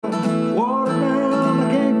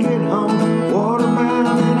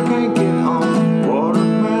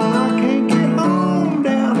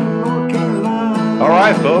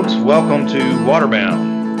Hi, folks. Welcome to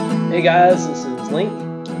Waterbound. Hey, guys. This is Link.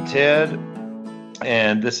 I'm Ted,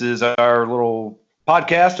 and this is our little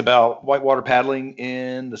podcast about whitewater paddling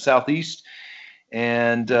in the Southeast.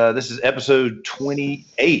 And this is episode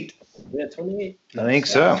 28. Yeah, 28. I think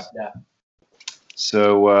so. Yeah.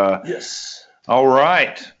 So, yes. All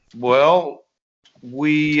right. Well,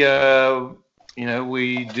 we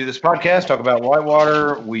do this podcast, talk about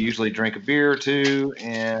whitewater. We usually drink a beer or two,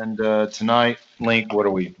 and tonight, Link, what are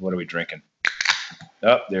we drinking?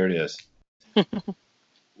 Oh, there it is.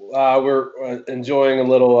 We're enjoying a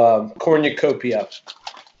little cornucopia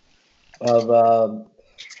of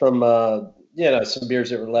from some beers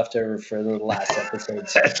that were left over for the last episode.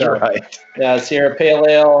 That's right. Yeah, Sierra Pale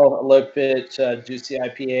Ale, a Low Pitch, Juicy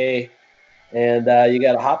IPA, and you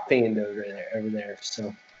got a Hop Fiend over there.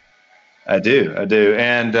 So I do,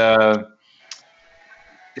 and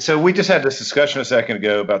so we just had this discussion a second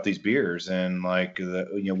ago about these beers and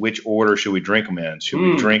which order should we drink them in? Should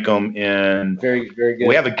we drink them in? Very, very good.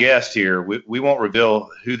 We have a guest here. We won't reveal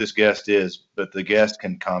who this guest is, but the guest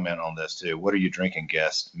can comment on this too. What are you drinking,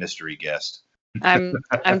 guest? Mystery guest. I'm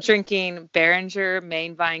drinking Beringer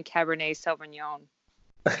Main Vine Cabernet Sauvignon.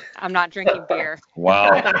 I'm not drinking beer.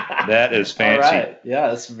 Wow, that is fancy. All right. Yeah,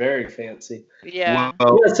 that's very fancy. Yeah.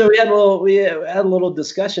 Yeah. So we had a little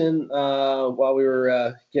discussion while we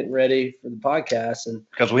were getting ready for the podcast, and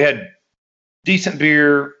because we had decent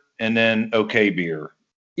beer and then okay beer.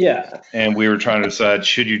 Yeah. And we were trying to decide,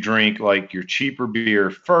 should you drink like your cheaper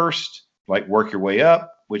beer first, like work your way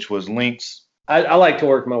up, which was Link's. I like to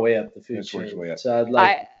work my way up the food chain. Way up. So I'd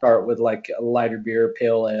like to start with like a lighter beer,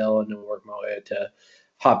 pale ale, and then work my way to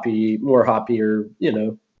more hoppier,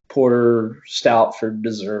 porter, stout for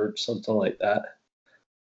dessert, something like that.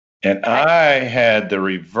 And I had the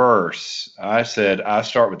reverse. I said I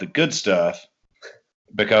start with the good stuff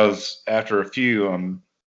because after a few, I'm,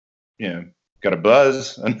 got a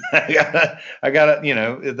buzz, and I got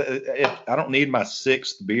I don't need my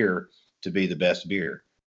sixth beer to be the best beer.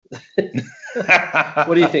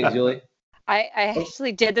 What do you think, Julie? I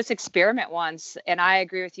actually did this experiment once, and I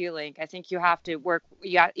agree with you, Link. I think you have to work.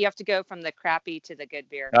 You have to go from the crappy to the good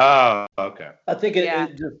beer. Oh, okay. I think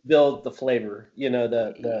it just builds the flavor.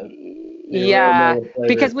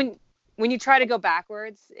 Because when you try to go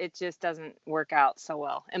backwards, it just doesn't work out so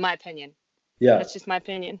well, in my opinion. Yeah, that's just my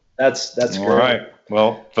opinion. That's great. All right.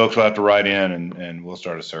 Well, folks will have to write in, and we'll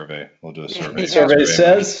start a survey. We'll do a survey. Survey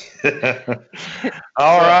says.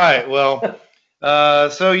 All right. Well.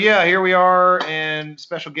 So here we are, and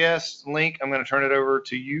special guest Link. I'm going to turn it over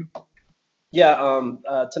to you. Yeah.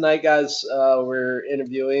 Tonight, guys, we're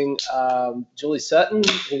interviewing Julie Sutton,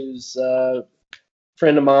 who's a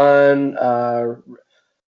friend of mine,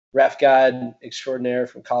 raft guide extraordinaire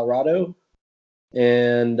from Colorado,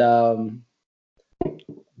 and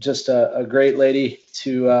just a great lady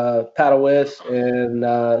to paddle with,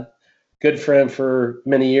 and good friend for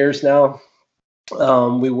many years now.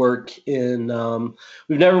 We work in,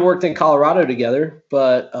 we've never worked in Colorado together,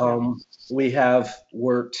 but we have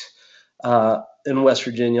worked in West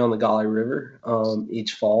Virginia on the Gauley River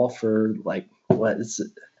each fall for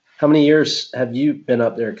how many years have you been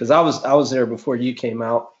up there? Because I was there before you came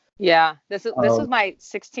out. Yeah, this was my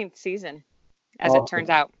 16th season, as it turns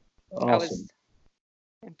out. Awesome. I was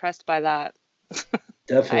impressed by that.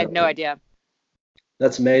 Definitely. I had no idea.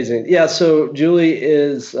 That's amazing. Yeah, so Julie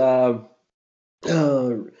is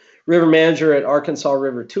river manager at Arkansas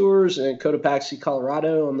River Tours in Cotopaxi,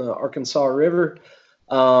 Colorado on the Arkansas River.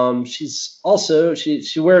 She's also,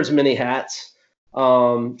 she wears many hats.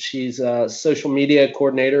 She's a social media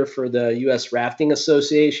coordinator for the U.S. Rafting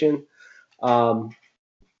Association, on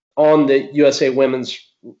the USA Women's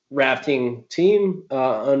Rafting team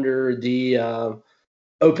under the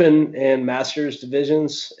Open and Masters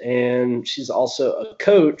divisions. And she's also a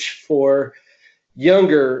coach for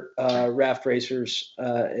younger raft racers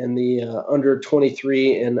in the under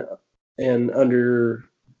 23 and under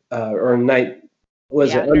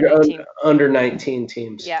under 19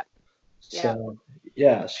 teams. Yeah. So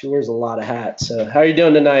she wears a lot of hats. So how are you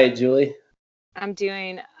doing tonight, Julie? I'm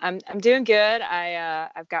doing good.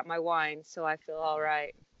 I've got my wine, so I feel all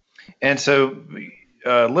right. And so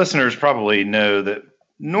listeners probably know that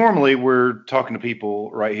normally we're talking to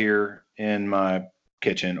people right here in my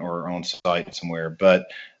kitchen or on site somewhere, but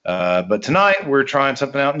tonight we're trying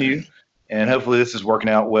something out new, and hopefully this is working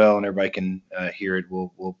out well and everybody can hear it.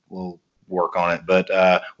 We'll work on it, but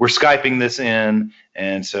we're Skyping this in,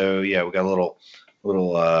 and so we got a little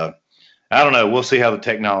I don't know, we'll see how the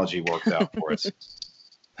technology works out for us.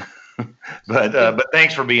 But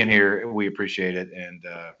thanks for being here. We appreciate it, and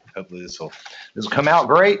hopefully this will come out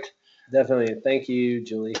great. Definitely. Thank you,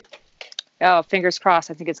 Julie. Oh, fingers crossed.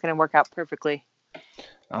 I think it's going to work out perfectly.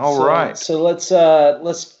 All so, right. So let's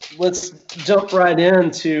jump right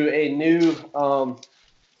into a new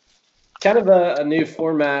kind of a new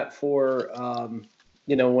format for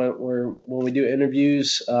when we do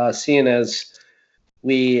interviews, seeing as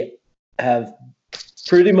we have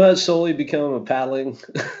pretty much solely become a paddling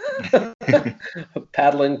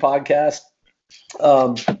paddling podcast.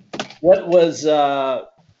 What was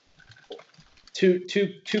two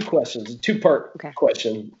questions, a two-part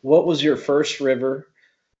question. What was your first river,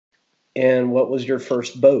 and what was your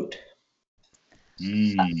first boat?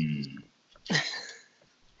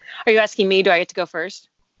 Are you asking me? Do I get to go first?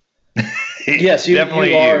 Yes, you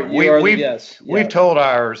definitely. You are. We've told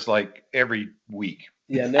ours like every week.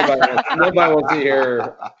 Yeah, nobody wants to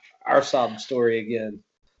hear our sob story again.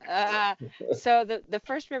 So the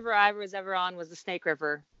first river I was ever on was the Snake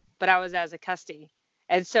River, but I was as a custody.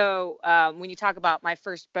 And so when you talk about my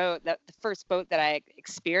first boat, the first boat that I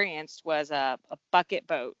experienced was a bucket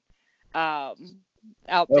boat out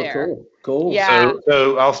there. Cool. Yeah.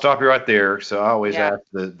 So I'll stop you right there. So I always ask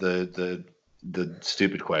the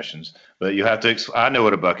stupid questions, but you have to. I know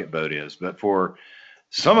what a bucket boat is, but for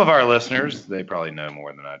some of our listeners, they probably know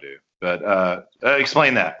more than I do. But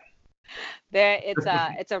explain that.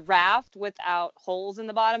 It's a raft without holes in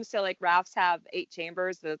the bottom. So like rafts have 8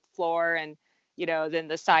 chambers, the floor and then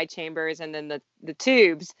the side chambers and then the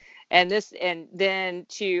tubes. And then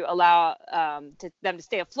to allow them to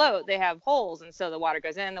stay afloat, they have holes, and so the water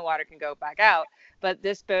goes in, the water can go back out. But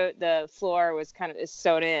this boat, the floor is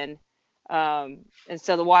sewn in, and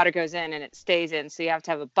so the water goes in and it stays in. So you have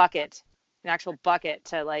to have an actual bucket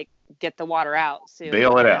to like get the water out. So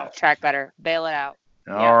bail it out. Track better, bail it out.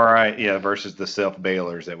 All right, versus the self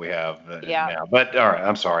bailers that we have now. But all right,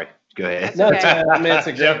 I'm sorry. Go ahead. No, it's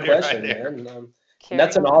a great question, man.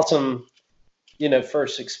 That's an awesome,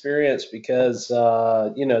 first experience because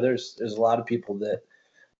there's a lot of people that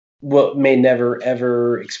may never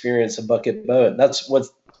ever experience a bucket boat. That's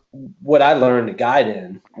what I learned to guide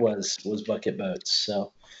in was bucket boats.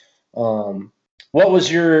 So, what was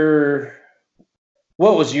your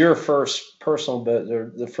first personal boat,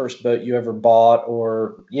 or the first boat you ever bought,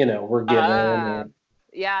 or were given?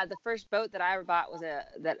 Yeah, the first boat that I ever bought was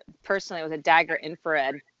a Dagger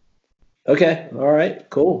Infrared. Okay, all right,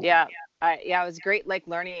 cool. Yeah, it was great, like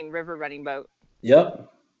learning river running boat.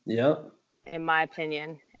 Yep. In my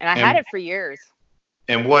opinion, and I had it for years.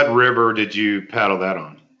 And what river did you paddle that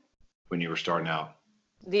on when you were starting out?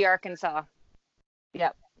 The Arkansas.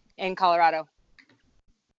 Yep, in Colorado.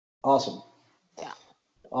 Awesome. Yeah.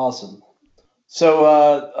 Awesome.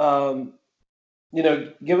 So,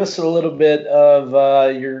 give us a little bit of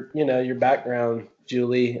your background,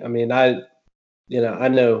 Julie. I mean, I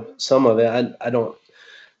know some of it. I don't,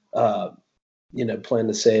 plan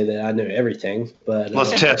to say that I know everything, but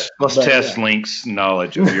let's test Link's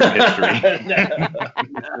knowledge of your history.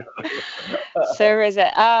 So is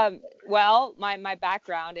it? Well, my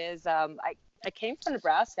background is I came from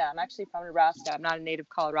Nebraska. I'm actually from Nebraska. I'm not a native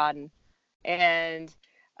Coloradan, and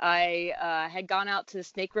I had gone out to the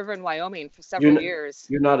Snake River in Wyoming for several years.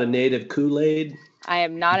 You're not a native Kool-Aid? I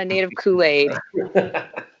am not a native Kool-Aid.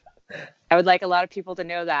 I would like a lot of people to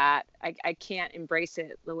know that. I can't embrace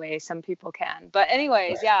it the way some people can. But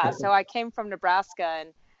anyways, yeah, so I came from Nebraska,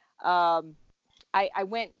 and I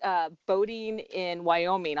went boating in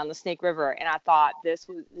Wyoming on the Snake River, and I thought this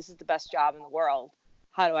is the best job in the world.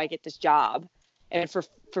 How do I get this job? And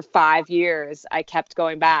for 5 years, I kept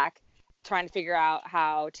going back, trying to figure out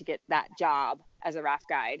how to get that job as a raft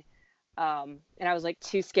guide. And I was like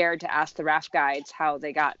too scared to ask the raft guides how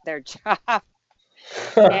they got their job.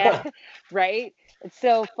 Right. And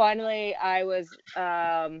so finally I was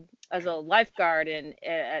as a lifeguard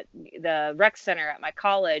at the rec center at my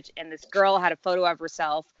college, and this girl had a photo of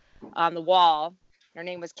herself on the wall. Her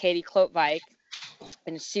name was Katie Klotvike,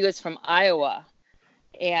 and she was from Iowa.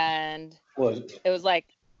 And it was like,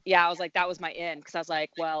 I was like, that was my in, because I was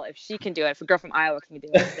like, well, if she can do it, if a girl from Iowa can do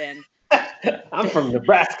it, then I'm from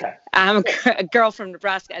Nebraska. I'm a girl from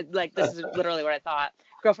Nebraska. Like, this is literally what I thought.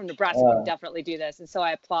 Girl from Nebraska can definitely do this. And so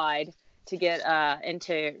I applied to get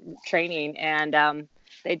into training, and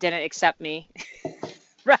they didn't accept me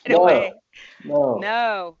away.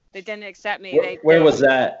 No, they didn't accept me. Where was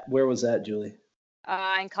that? Where was that, Julie?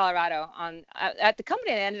 In Colorado, at the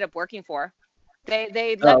company I ended up working for.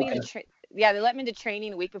 They let me into they let me into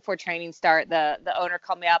training a week before training start. The owner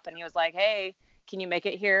called me up and he was like, "Hey, can you make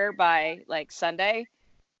it here by like Sunday?"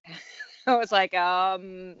 I was like,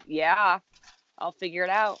 yeah, I'll figure it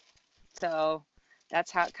out. So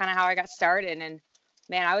that's how I got started. And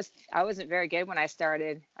man, I wasn't very good when I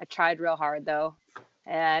started. I tried real hard though.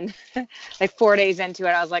 And like 4 days into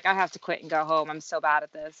it, I was like, I have to quit and go home. I'm so bad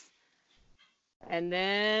at this. And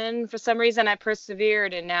then for some reason I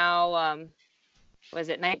persevered, and now was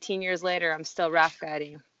it 19 years later, I'm still raft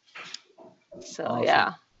guiding. So Awesome.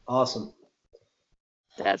 yeah. Awesome.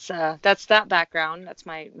 That's that background. That's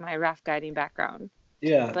my raft guiding background.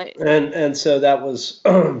 Yeah. But And so that was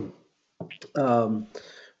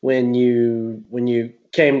when you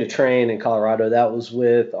came to train in Colorado, that was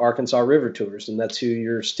with Arkansas River Tours, and that's who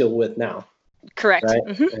you're still with now, correct. right?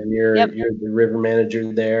 Mm-hmm. And you're Yep. the river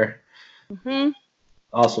manager there. Mm-hmm.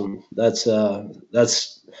 Awesome. That's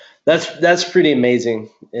pretty amazing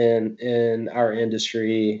in our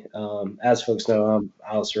industry. As folks know, I'm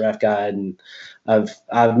Alistair Raft Guide, and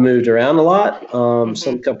I've moved around a lot.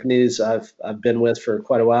 Some companies I've been with for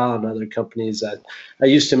quite a while, and other companies I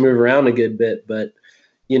used to move around a good bit. But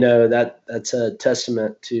that's a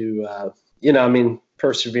testament to I mean,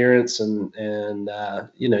 perseverance and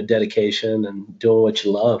dedication and doing what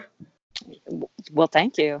you love. Well,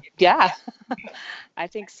 thank you. Yeah. I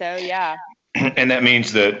think so. Yeah. And that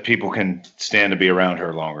means that people can stand to be around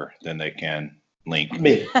her longer than they can Link.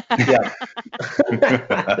 Me. Yeah.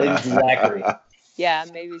 Exactly. Yeah,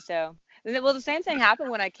 maybe so. Well, the same thing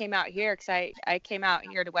happened when I came out here, because I came out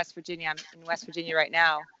here to West Virginia. I'm in West Virginia right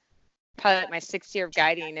now, probably like my 6th year of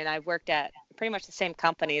guiding, and I've worked at pretty much the same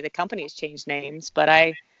company. The company's changed names, but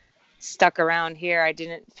I stuck around here. I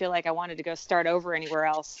didn't feel like I wanted to go start over anywhere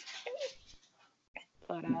else.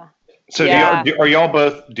 But so yeah. do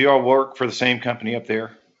y'all work for the same company up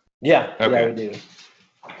there? Yeah. Okay. Yeah, we do.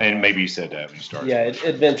 And maybe you said that when you started. Yeah,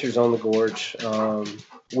 Adventures on the Gorge.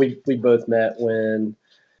 We both met when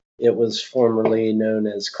it was formerly known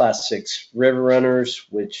as Class 6 River Runners,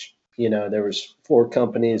 which, there was 4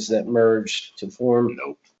 companies that merged to form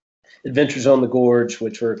Adventures on the Gorge,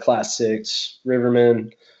 which were Class 6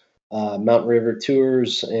 Rivermen, Mountain River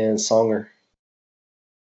Tours, and Songer.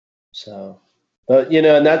 So, but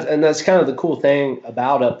and that's kind of the cool thing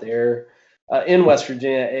about up there in West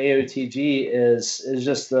Virginia. AOTG is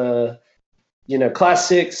just the Class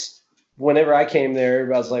 6. Whenever I came there,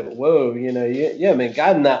 everybody was like, "Whoa, you haven't been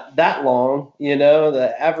guiding that long."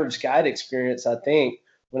 The average guide experience, I think,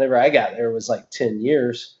 whenever I got there was like 10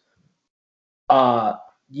 years. And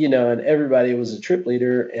everybody was a trip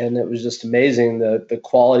leader, and it was just amazing the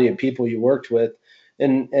quality of people you worked with.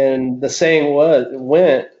 And the saying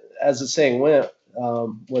went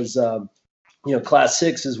was Class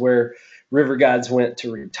 6 is where river guides went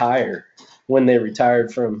to retire. When they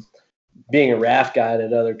retired from being a raft guide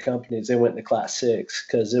at other companies, they went to Class 6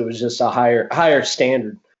 because it was just a higher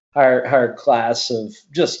standard, higher class of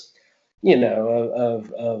just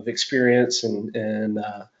of experience and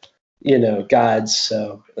guides.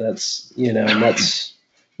 So that's and that's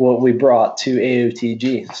what we brought to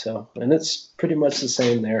AOTG. So, and it's pretty much the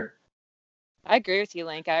same there. I agree with you,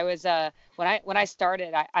 Link. I was when I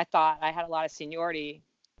started, I thought I had a lot of seniority,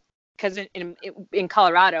 because in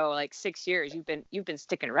Colorado, like 6 years, you've been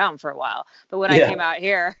sticking around for a while. But when I came out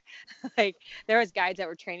here, like there was guides that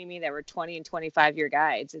were training me that were 20 and 25-year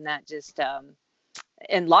guides, and that just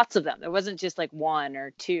and lots of them. There wasn't just like 1 or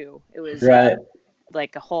 2. It was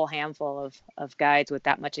like a whole handful of guides with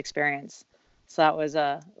that much experience. So that was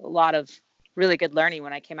a lot of really good learning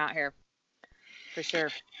when I came out here, for sure.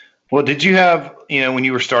 Well, did you have, when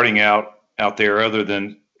you were starting out there, other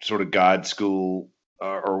than sort of guide school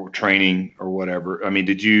or training or whatever, I mean,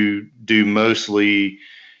 did you do mostly,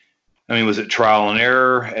 was it trial and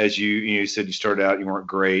error? As you said, you started out, you weren't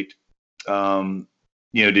great.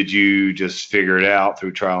 Did you just figure it out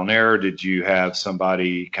through trial and error? Did you have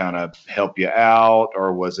somebody kind of help you out,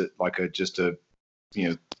 or was it like just a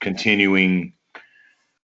continuing,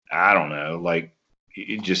 I don't know, like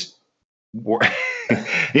it just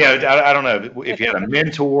I don't know if you had a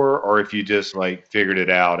mentor or if you just like figured it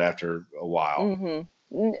out after a while.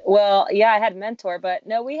 Mm-hmm. Well, yeah, I had a mentor, but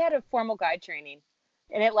no, we had a formal guide training,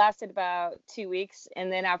 and it lasted about 2 weeks. And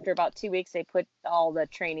then after about 2 weeks, they put all the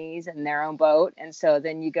trainees in their own boat. And so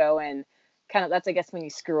then you go and kind of, that's, I guess, when you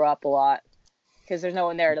screw up a lot, because there's no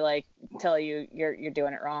one there to like tell you you're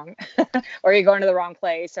doing it wrong or you're going to the wrong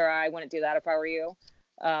place, or I wouldn't do that if I were you.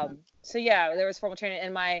 So yeah, there was formal training,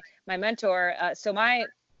 and my mentor. So my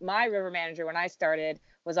river manager when I started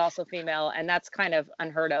was also female, and that's kind of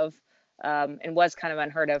unheard of, and was kind of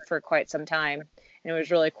unheard of for quite some time. And it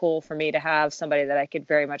was really cool for me to have somebody that I could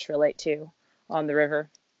very much relate to on the river.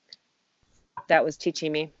 That was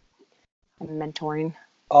teaching me, mentoring.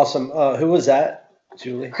 Awesome. Who was that,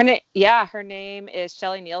 Julie? Her name is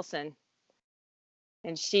Shelly Nielsen.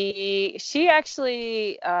 And she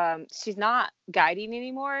actually she's not guiding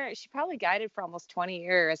anymore. She probably guided for almost 20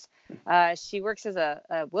 years. She works as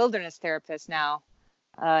a wilderness therapist now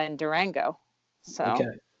in Durango. So Okay.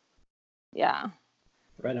 yeah.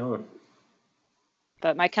 Right on.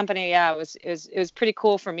 But my company, yeah, it was pretty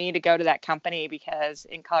cool for me to go to that company because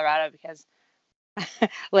in Colorado, because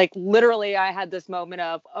like literally I had this moment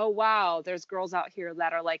of, oh wow, there's girls out here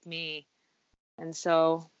that are like me. And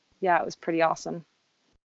so yeah, it was pretty awesome.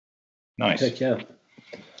 Nice. Heck yeah.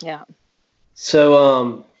 Yeah.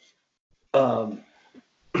 So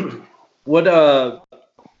what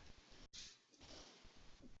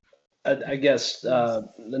I guess the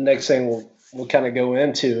next thing we'll kind of go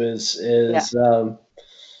into is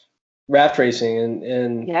raft racing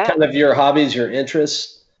and Yeah. kind of your hobbies, your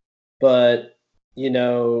interests. But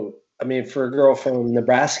I mean, for a girl from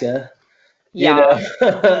Nebraska, Yeah.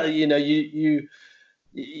 you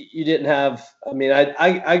didn't have. I mean,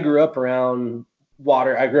 I grew up around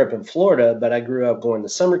water. I grew up in Florida, but I grew up going to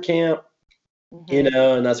summer camp. Mhm.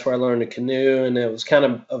 And that's where I learned to canoe, and it was kind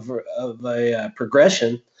of a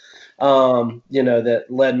progression, that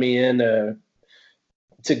led me into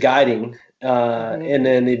guiding, Mhm. and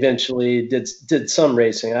then eventually did some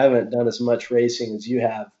racing. I haven't done as much racing as you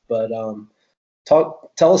have, but tell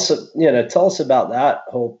us about that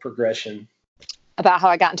whole progression. About how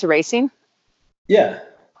I got into racing? Yeah.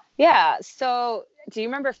 Yeah. So do you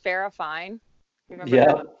remember Farrah Fine? You remember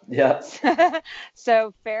Yeah. Yeah. her?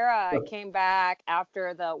 So Farrah came back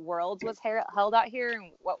after the Worlds was held out here,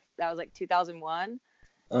 and that was like 2001.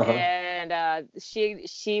 Uh-huh. And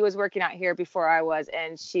she was working out here before I was,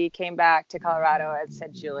 and she came back to Colorado and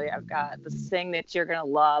said, Julie, I've got this thing that you're gonna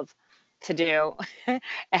love to do. And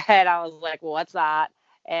I was like, well, what's that?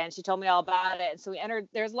 And she told me all about it. And so we entered.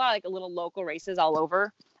 There's a lot of like little local races all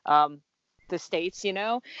over the states,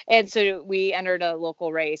 and so we entered a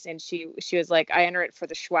local race, and she was like, I enter it for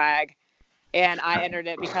the swag. And I entered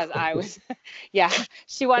it because I was, yeah,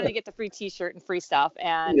 she wanted to get the free t-shirt and free stuff.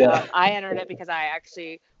 And Yeah. I entered it because I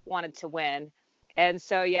actually wanted to win. And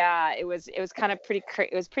so, yeah, it was kind of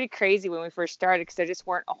it was pretty crazy when we first started, because there just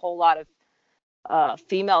weren't a whole lot of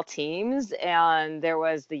female teams. And there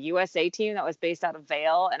was the USA team that was based out of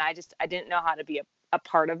Vail. And I didn't know how to be a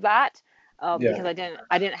part of that. Because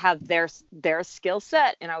I didn't have their skill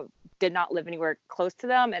set, and I did not live anywhere close to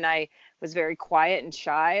them, and I was very quiet and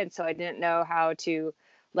shy, and so I didn't know how to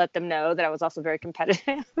let them know that I was also very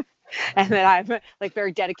competitive and that I'm like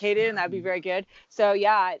very dedicated and that'd be very good. So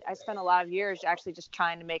yeah, I spent a lot of years actually just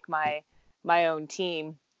trying to make my own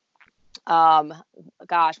team.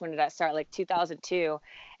 Gosh, when did I start? Like 2002,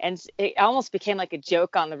 and it almost became like a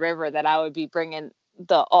joke on the river that I would be bringing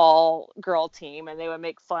the all girl team, and they would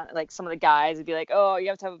make fun, like some of the guys would be like, oh, you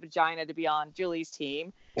have to have a vagina to be on Julie's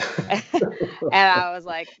team. And I was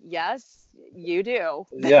like, yes, you do.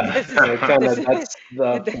 Yeah. That's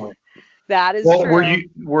the point. That is Well, true.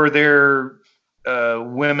 were there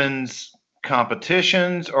women's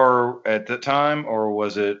competitions or at the time, or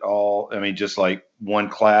was it all, I mean, just like one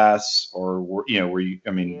class, or were you,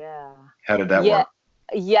 I mean, Yeah. how did that work?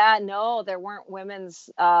 Yeah, no, there weren't women's.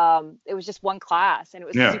 It was just one class, and it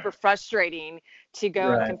was Yeah. super frustrating to go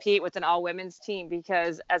and Right. compete with an all women's team,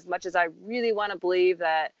 because as much as I really want to believe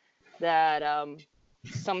that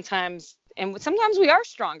sometimes we are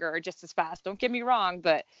stronger or just as fast. Don't get me wrong,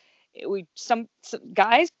 but some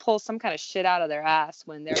guys pull some kind of shit out of their ass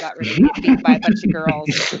when they're about ready to get beaten by a bunch of girls.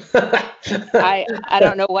 I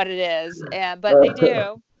don't know what it is, but they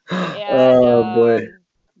do. And Oh boy.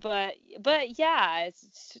 but yeah,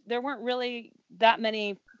 there weren't really that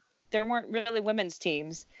many. There weren't really women's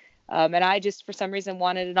teams, and I just for some reason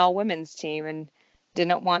wanted an all women's team and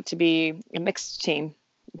didn't want to be a mixed team.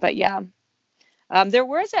 But yeah, there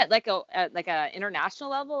was at like a international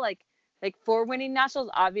level, like for winning nationals.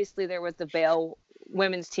 Obviously, there was the Vail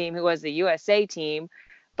women's team who was the USA team,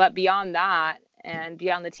 but beyond that, and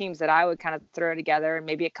beyond the teams that I would kind of throw together, and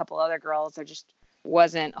maybe a couple other girls, there just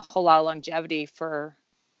wasn't a whole lot of longevity for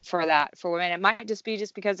women. It might just be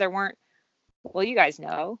because there weren't. Well, you guys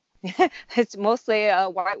know, it's mostly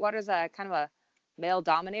whitewater's a kind of a male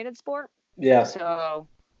dominated sport. Yeah. So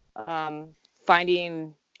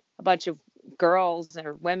finding a bunch of girls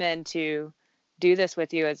or women to do this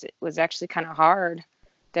with you was actually kind of hard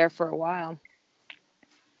there for a while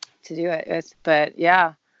to do it. But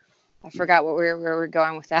yeah, I forgot where we were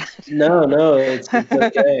going with that. No, it's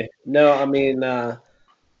okay. No, I mean,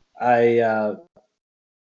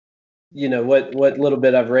 what little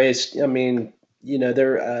bit I've raced. I mean,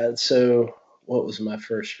 there. So what was my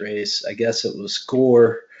first race? I guess it was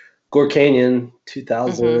Gore Canyon,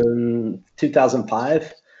 2000,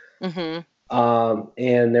 2005. Mm-hmm.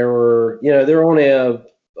 And there were only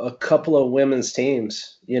a couple of women's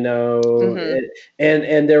teams, Mhm.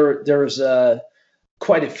 and there was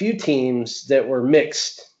quite a few teams that were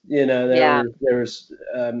mixed. Yeah. There was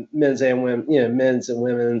men's and women, men's and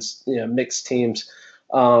women's, mixed teams.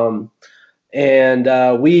 And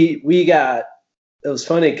we got, it was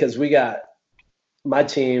funny because we got my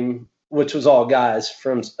team, which was all guys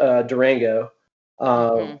from Durango,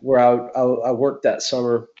 Mhm. where I worked that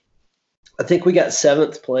summer. I think we got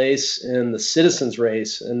seventh place in the citizens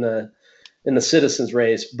race in the citizens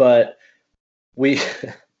race, but we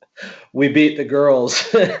we beat the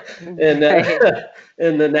girls in Right.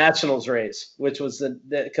 in the nationals race, which was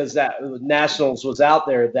because that nationals was out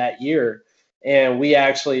there that year, and we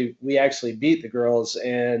actually beat the girls,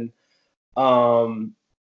 and um,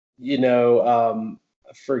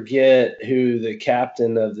 I forget who the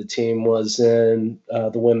captain of the team was in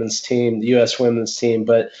the women's team, the U.S. women's team,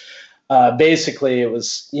 but basically it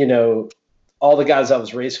was, all the guys I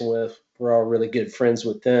was racing with were all really good friends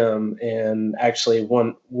with them, and actually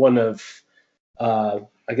one of uh,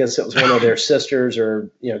 I guess it was one of their sisters or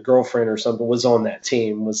girlfriend or something was on that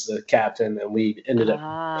team, was the captain, and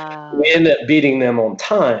Ah. we ended up beating them on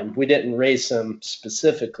time. We didn't race them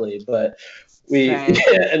specifically, but we Right.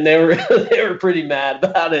 and they were pretty mad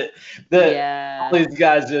about it. That all Yeah. these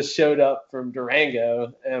guys just showed up from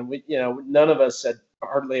Durango, and none of us had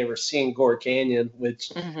hardly ever seen Gore Canyon,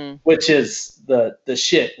 Mhm. which is the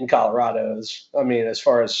shit in Colorado. I mean, as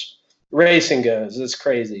far as racing goes, it's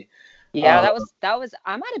crazy. Yeah, Uh, that was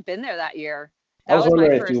I might have been there that year. I That was was my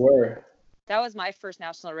wondering if you first were. that was my first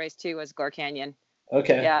national race too, was Gore Canyon.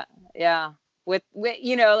 Okay. Yeah. Yeah. With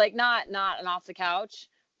like not an off the couch,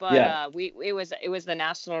 but Yeah. we it was the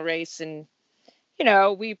national race, and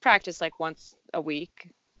we practiced like once a week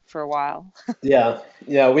for a while. Yeah.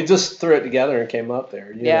 Yeah. We just threw it together and came up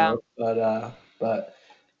there, Yeah. But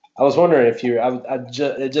I was wondering if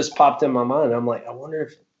it just popped in my mind. I'm like, I wonder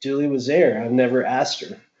if Julie was there. I've never asked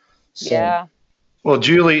her. So Yeah. Well,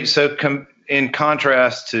 Julie, so in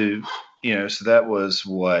contrast to, so that was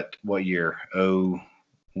what year? Oh,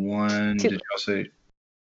 one, Two, did y'all say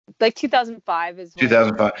like 2005 is when.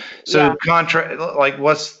 2005? So Yeah. like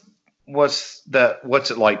what's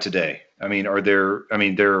it like today? I mean, there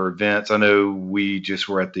are events. I know we just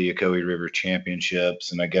were at the Ocoee River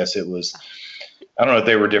Championships, and I guess I don't know if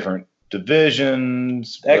they were different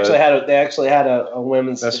divisions, but they actually had a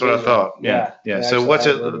women's that's what I division. thought. Yeah. Yeah, Yeah. they So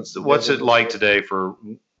actually had a women's what's division it this like year. today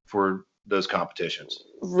for those competitions?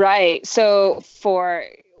 Right.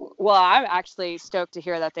 Well, I'm actually stoked to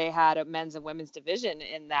hear that they had a men's and women's division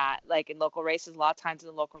in that, like in local races. A lot of times in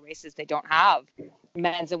the local races, they don't have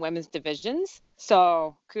men's and women's divisions.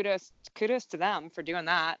 So kudos to them for doing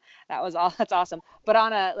that. That's awesome. But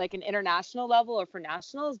on an international level or for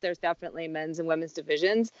nationals, there's definitely men's and women's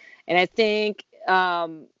divisions. And I think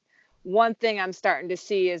one thing I'm starting to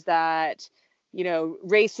see is that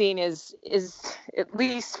racing is at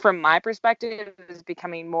least from my perspective is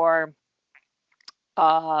becoming more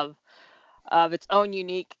of its own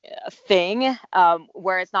unique thing,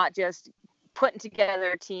 where it's not just putting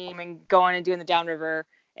together a team and going and doing the downriver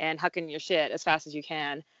and hucking your shit as fast as you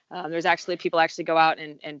can. There's actually people actually go out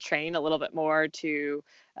and train a little bit more to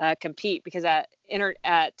compete, because at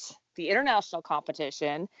the international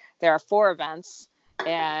competition there are 4 events,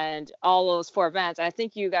 and all those 4 events, and I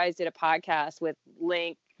think you guys did a podcast with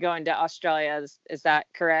Link going to Australia. Is that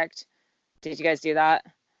correct? Did you guys do that?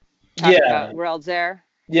 Talking Yeah. about worlds there?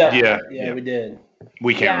 Yeah. Yeah. Yeah. We did.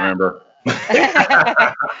 We can't Yeah. remember.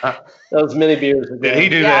 That was many beers ago. Did he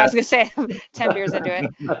do Yeah, I was that? gonna say 10 beers into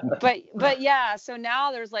it. But yeah, so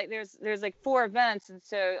now there's like 4 events, and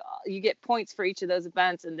so you get points for each of those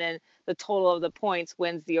events, and then the total of the points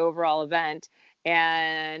wins the overall event.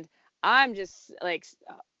 And I'm just like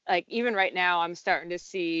even right now I'm starting to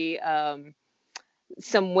see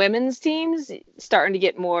some women's teams starting to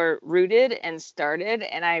get more rooted and started,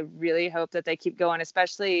 and I really hope that they keep going.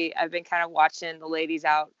 Especially I've been kind of watching the ladies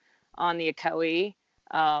out on the Ocoee,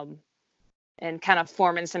 and kind of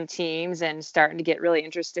forming some teams and starting to get really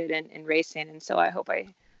interested in racing. And so I hope I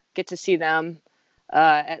get to see them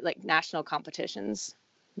at like national competitions,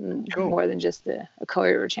 Cool. more than just the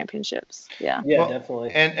Ocoee River Championships. Yeah. Yeah, Well,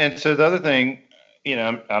 definitely. And so the other thing, I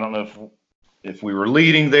don't know if we were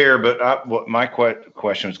leading there, but what my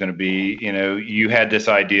question was going to be, you had this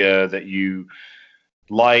idea that you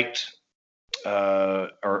liked,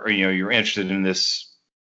 or you're interested in this,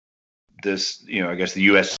 I guess the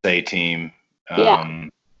USA team, Yeah.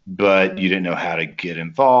 but you didn't know how to get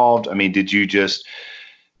involved. I mean, did you just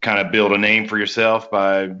kind of build a name for yourself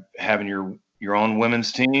by having your your own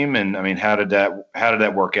women's team? And I mean, how did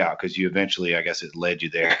that work out? Because you eventually, I guess, it led you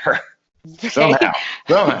there somehow.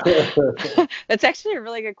 That's actually a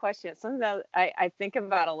really good question. It's something that I think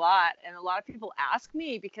about a lot, and a lot of people ask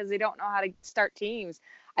me because they don't know how to start teams.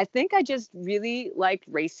 I think I just really liked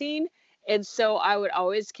racing, and so I would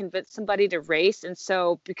always convince somebody to race. And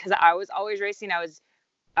so because I was always racing,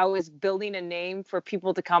 I was building a name for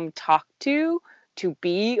people to come talk to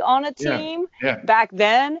be on a team back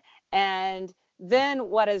then. And then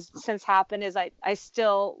what has since happened is I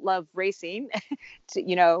still love racing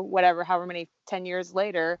to, however many 10 years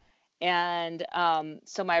later. And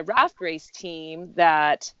so my raft race team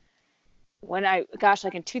that like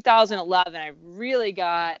in 2011, I really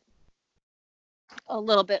got a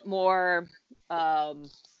little bit more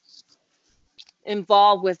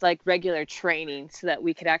involved with like regular training so that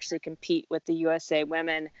we could actually compete with the USA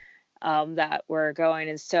women that were going.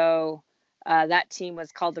 And so that team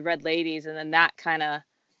was called the Red Ladies, and then that kind of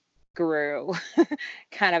grew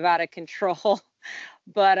kind of out of control.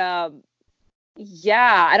 But I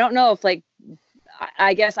don't know if like,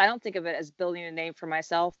 I guess I don't think of it as building a name for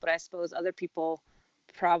myself, but I suppose other people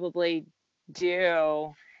probably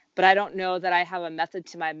do. But I don't know that I have a method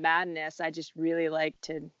to my madness. I just really like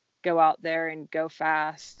to go out there and go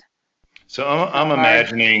fast. So I'm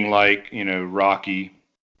imagining like, Rocky,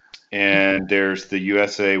 and there's the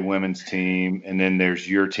USA women's team, and then there's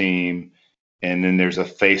your team, and then there's a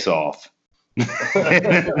face-off.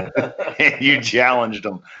 And you challenged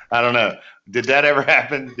them. I don't know. Did that ever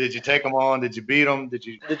happen? Did you take them on? Did you beat them? Did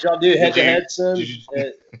y'all do head-to-head, son?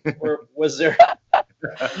 Or was there?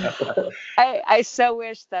 I so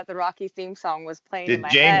wish that the Rocky theme song was playing in my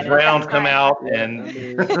head. Did James Brown come out and?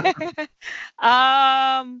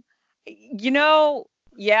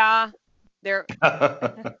 There.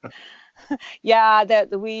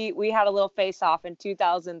 We had a little face off in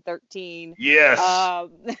 2013. Yes.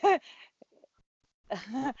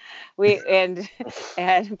 And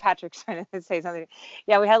Patrick's trying to say something.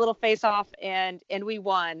 Yeah, we had a little face off and we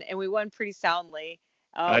won pretty soundly.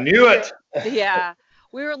 I knew it. Yeah.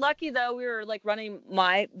 We were lucky though. We were like running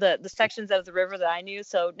the sections of the river that I knew.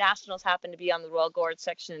 So nationals happened to be on the Royal Gorge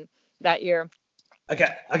section that year. I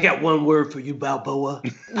got one word for you, Balboa.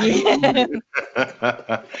 Yeah.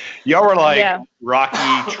 Y'all were like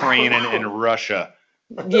Rocky training in Russia.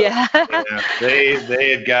 Yeah.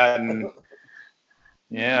 They had gotten.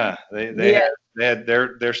 Yeah, they had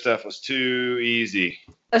their stuff was too easy.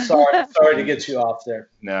 Sorry to get you off there.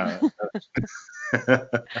 No.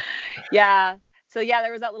 Yeah. So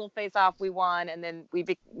there was that little face-off. We won, and then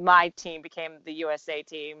my team became the USA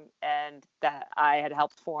team, and that I had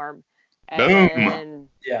helped form. Boom.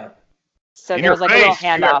 Yeah. So there was like a little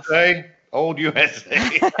handoff. USA, old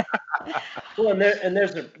USA. Well, and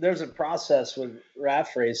there's a process with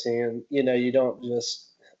raft racing, and you don't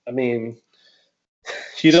just. I mean,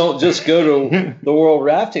 you don't just go to the World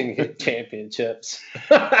Rafting Championships.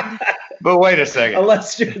 But wait a second.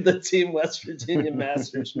 Unless you're the Team West Virginia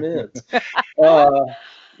Masters Men's. No.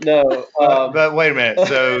 But wait a minute.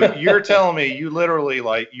 So you're telling me you literally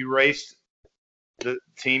you raced the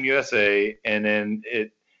Team USA, and then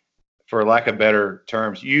for lack of better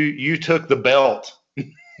terms, you took the belt.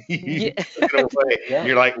 Took it away. Yeah.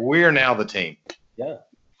 You're like, we're now the team. Yeah.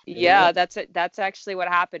 Yeah, that's it. That's actually what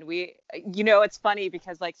happened. It's funny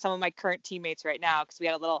because like some of my current teammates right now, because we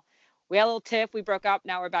had a little tiff, we broke up,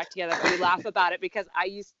 now we're back together. But we laugh about it because I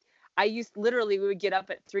used literally, we would get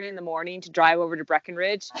up at 3 a.m. to drive over to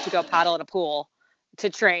Breckenridge to go paddle in a pool to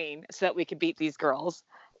train so that we could beat these girls.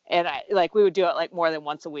 And we would do it like more than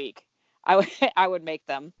once a week. I would make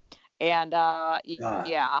them. And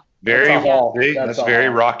yeah. That's very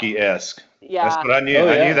Rocky-esque. Yeah. That's what I knew.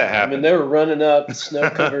 I knew that happened. I mean, they were running up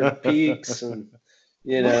snow-covered peaks and,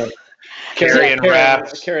 carrying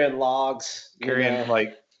rafts, carrying logs, carrying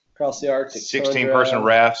across the Arctic. 16-person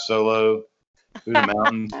raft solo through the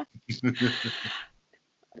mountains.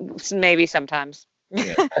 Maybe sometimes.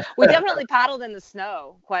 Yeah. We definitely paddled in the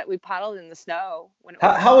snow. We paddled in the snow when it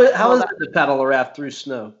was how is it to paddle a raft through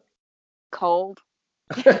snow? Cold.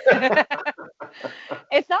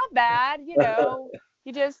 It's not bad,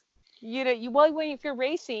 You just if you're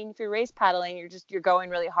racing, if you're race paddling, you're going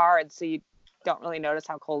really hard, so you don't really notice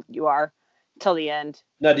how cold you are till the end.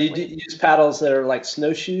 Now, do you use paddles that are like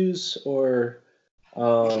snowshoes or? We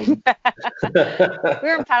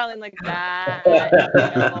weren't paddling like that.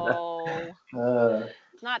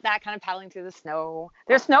 It's not that kind of paddling through the snow.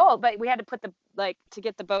 There's snow, but we had to put to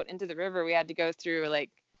get the boat into the river, we had to go through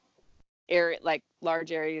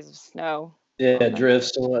large areas of snow. Yeah,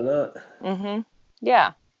 drifts and whatnot. Mhm.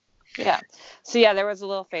 Yeah. So there was a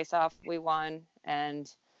little face-off. We won, and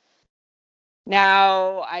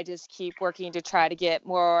Now I just keep working to try to get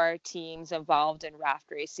more teams involved in raft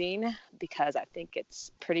racing because I think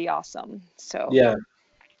it's pretty awesome. So Yeah.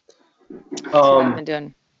 that's what I've been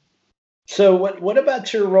doing. So what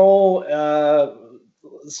about your role?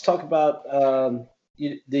 Let's talk about the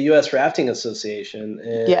U.S. Rafting Association.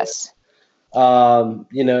 And, Yes.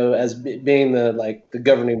 as being the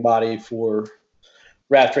governing body for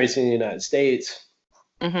raft racing in the United States.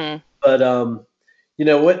 Mm-hmm. But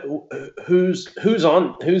what? Who's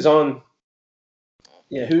on?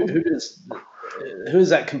 Yeah, who is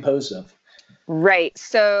that composed of? Right.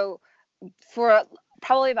 So for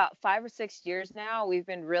probably about 5 or 6 years now, we've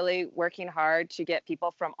been really working hard to get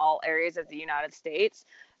people from all areas of the United States.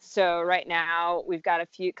 So right now we've got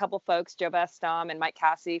couple folks, Joe Bestom and Mike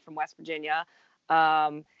Cassie from West Virginia.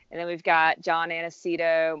 And then we've got John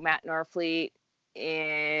Aniceto, Matt Norfleet,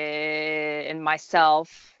 and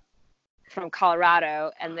myself from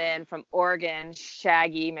Colorado. And then from Oregon,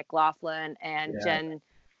 Shaggy McLaughlin and Jen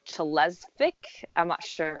Chalesvik. I'm not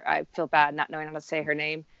sure. I feel bad not knowing how to say her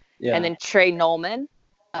name. Yeah. And then Trey Nolman.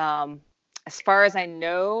 As far as I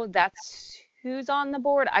know, that's who's on the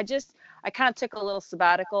board. I kind of took a little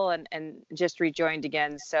sabbatical and just rejoined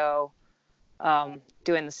again. So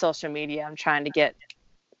doing the social media, I'm trying to get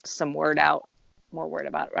some more word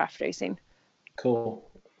about raft racing. Cool.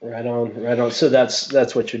 Right on. So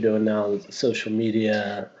that's what you're doing now, social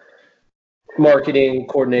media, marketing,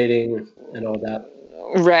 coordinating, and all that.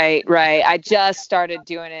 Right. I just started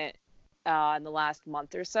doing it in the last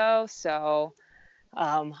month or so. So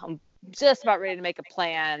I'm just about ready to make a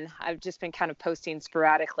plan. I've just been kind of posting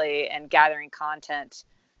sporadically and gathering content.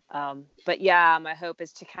 But yeah, my hope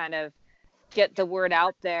is to kind of get the word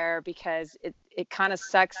out there because it kind of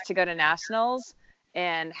sucks to go to nationals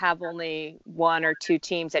and have only 1 or 2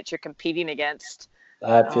 teams that you're competing against.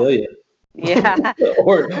 I feel you. Yeah.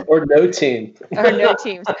 or no team. Or no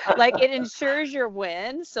teams. Like, it ensures your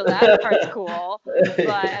win, so that part's cool.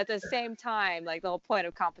 But at the same time, like, the whole point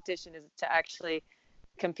of competition is to actually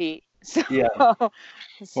compete. So, yeah. On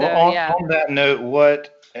that note,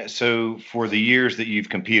 so for the years that you've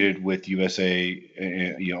competed with USA,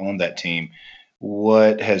 on that team,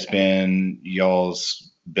 what has been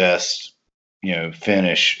y'all's best,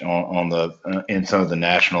 finish on the in some of the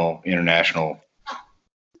international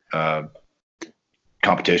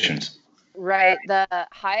competitions? Right. The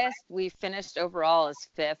highest we finished overall is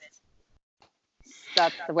 5th.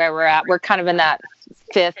 That's where we're at. We're kind of in that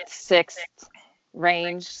 5th, 6th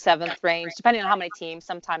range, 7th range, depending on how many teams.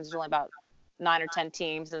 Sometimes there's only about 9 or 10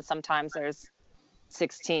 teams, and sometimes there's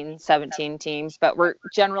 16, 17 teams, but we're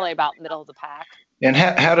generally about middle of the pack. And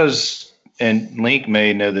how does, and Link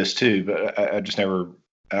may know this too, but I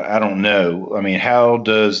don't know. I mean, how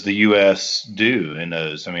does the U.S. do in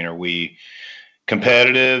those? I mean, are we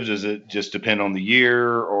competitive? Does it just depend on the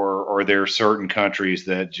year, or are there certain countries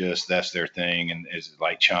that that's their thing? And is it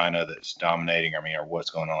like China that's dominating? I mean, or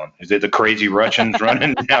what's going on? Is it the crazy Russians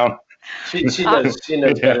running down? She knows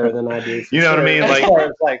better than I do. You know what I mean? Like, as far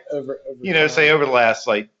as like over say over the last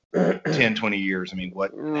 10, 20 years. I mean, how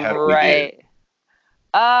do we do?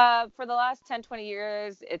 For the last 10, 20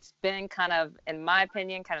 years, it's been kind of, in my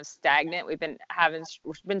opinion, kind of stagnant. We've been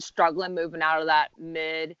struggling moving out of that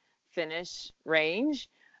mid-finish range.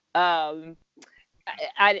 I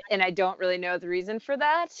don't really know the reason for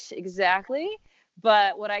that exactly.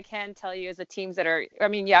 But what I can tell you is the teams that are,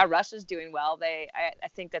 Russia's doing well. I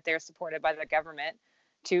think that they're supported by their government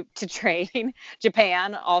to train.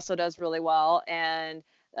 Japan also does really well. And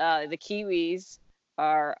the Kiwis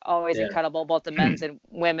are always incredible, both the men's and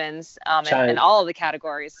women's, and all of the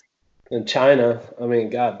categories. And China,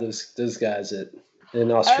 God, those guys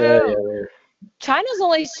in Australia. China's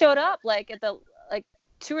only showed up at the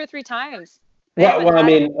 2 or 3 times.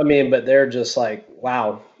 But they're just like,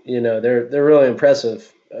 wow, they're really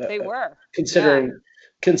impressive. They were considering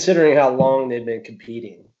how long they've been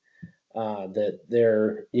competing. That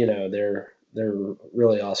they're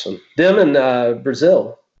really awesome. Them and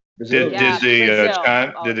Brazil. Did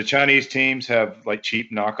the Chinese teams have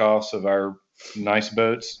cheap knockoffs of our nice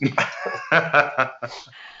boats? I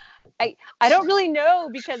don't really know,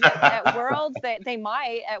 because at Worlds they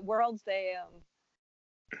might. At Worlds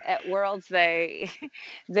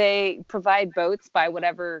they provide boats by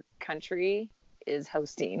whatever country is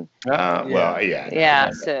hosting. Well, yeah.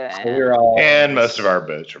 Yeah. And most of our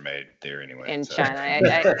boats are made there anyway. In China.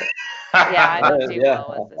 I don't do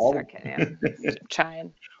well with this.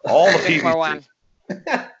 Trying. All the people.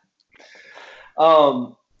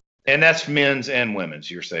 And that's men's and women's,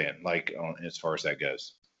 you're saying, as far as that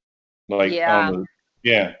goes.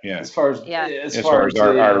 As far as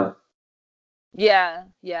our Yeah.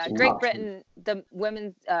 Some Great options. Britain, the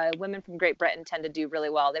women from Great Britain tend to do really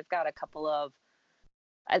well. They've got a couple of,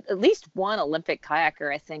 at least one Olympic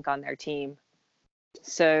kayaker, I think, on their team.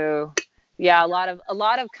 So yeah, a lot of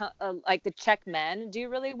like the Czech men do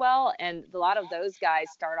really well, and a lot of those guys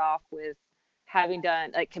start off with having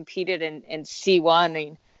done like competed in C1,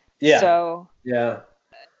 and Yeah, so yeah.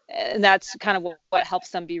 and that's kind of what helps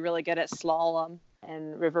them be really good at slalom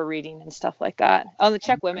and river reading and stuff like that. Oh, the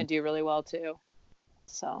Czech women do really well too.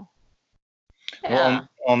 So Well, yeah.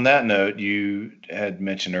 on that note, you had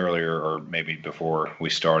mentioned earlier, or maybe before we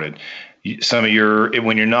started, some of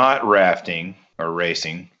when you're not rafting or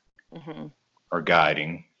racing Hmm. or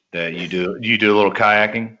guiding, that you do a little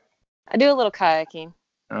kayaking. I do a little kayaking.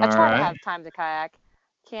 All I try to right. have time to kayak.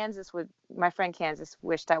 My friend Kansas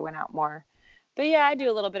wished I went out more. But yeah, I do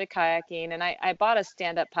a little bit of kayaking, and I bought a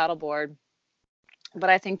stand-up paddleboard, but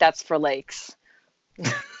I think that's for lakes,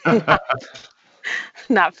 not,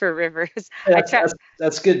 not for rivers. I That's try, that's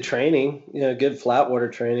that's good training. Good flat water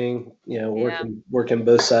training. yeah, Working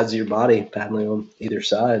both sides of your body, paddling on either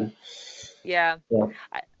side. yeah. Yeah.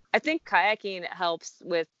 I think kayaking helps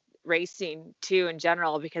with racing too in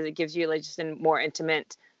general because it gives you like just a more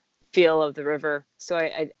intimate feel of the river. So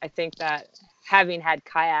I think that having had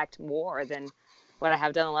kayaked more than what I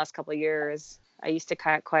have done the last couple of years, I used to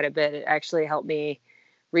kayak quite a bit. It actually helped me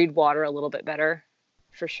read water a little bit better,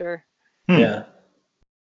 for sure. Hmm. Yeah.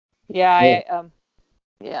 Yeah, Yeah.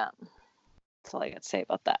 yeah. That's all I got to say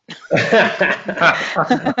about that.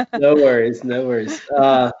 No worries, no worries.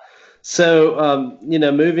 So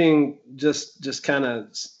moving just kind of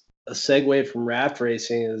a segue from raft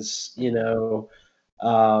racing is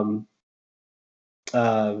um,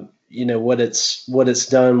 what it's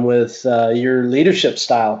done with your leadership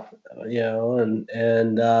style, and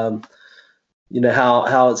how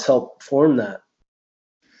it's helped form that.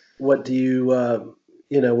 What do you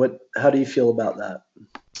what how do you feel about that?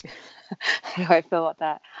 How do I feel about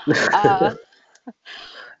that? I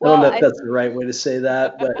Uh, don't well, know if that's the right way to say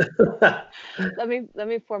that, but let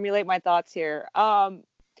me formulate my thoughts here.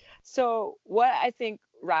 So what I think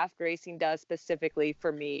raft racing does specifically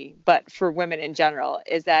for me, but for women in general,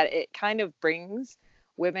 is that it kind of brings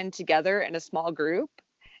women together in a small group,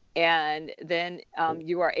 and then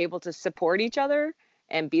you are able to support each other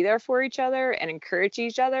and be there for each other and encourage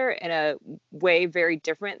each other in a way very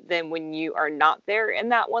different than when you are not there in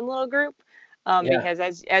that one little group. yeah,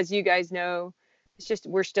 Because as you guys know, it's just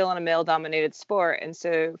we're still in a male dominated sport, and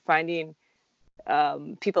so finding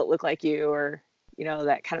people that look like you, or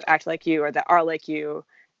that kind of act like you, or that are like you,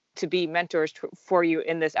 to be mentors for you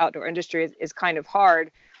in this outdoor industry is kind of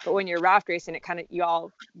hard. But when you're raft racing, it kind of, you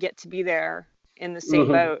all get to be there in the same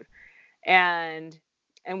hmm boat. And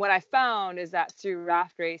and what I found is that through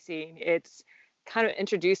raft racing, it's kind of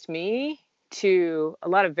introduced me to a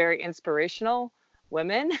lot of very inspirational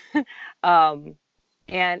women. um,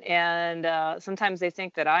 and sometimes they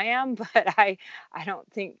think that I am, but I don't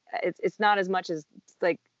think it's not as much as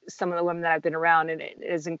like some of the women that I've been around, and it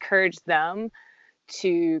has encouraged them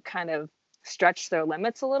to kind of stretch their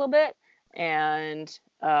limits a little bit, and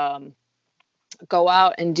go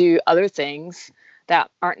out and do other things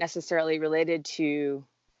that aren't necessarily related to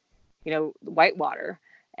whitewater,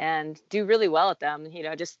 and do really well at them.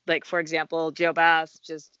 Just like, for example, Joe Bass,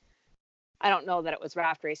 just, I don't know that it was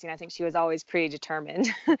raft racing. I think she was always pretty determined.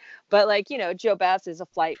 But like, Joe Bass is a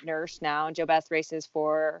flight nurse now, and Joe Bass races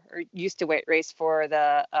for, or used to race for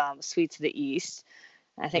the Sweets of the East.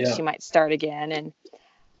 I think yeah. she might start again. And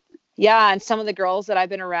yeah, and some of the girls that I've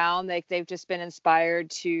been around, like, they've just been inspired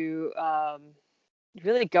to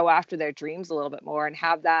really go after their dreams a little bit more and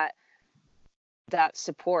have that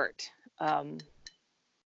support um,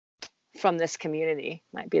 from this community,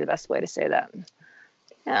 might be the best way to say that.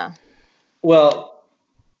 Yeah. Well,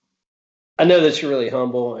 I know that you're really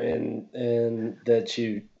humble and that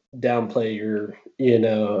you downplay your,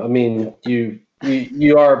 I mean, you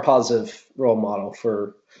are a positive role model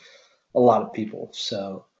for a lot of people.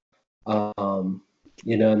 So, and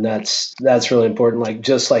that's really important. Like,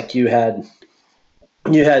 just like you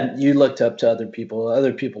looked up to other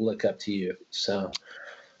people look up to you. So,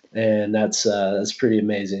 and that's pretty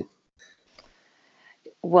amazing.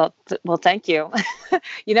 Well, thank you.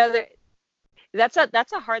 you know, there, that's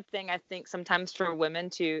a hard thing, I think, sometimes for women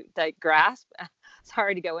to like grasp.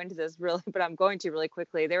 Sorry to go into this really, but I'm going to really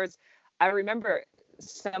quickly. I remember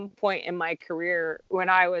some point in my career when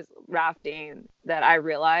I was rafting that I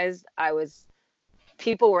realized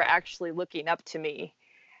people were actually looking up to me,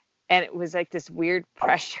 and it was like this weird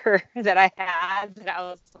pressure that I had, that I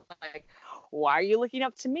was like, why are you looking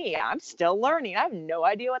up to me? I'm still learning. I have no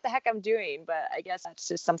idea what the heck I'm doing, but I guess that's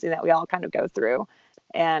just something that we all kind of go through.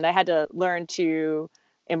 And I had to learn to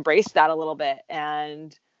embrace that a little bit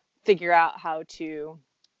and figure out how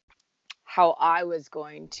I was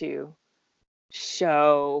going to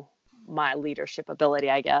show my leadership ability,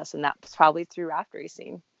 I guess. And that's probably through raft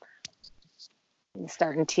racing and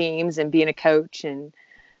starting teams and being a coach and,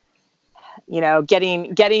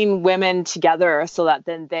 getting women together so that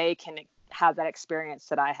then they can have that experience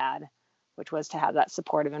that I had, which was to have that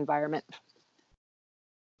supportive environment.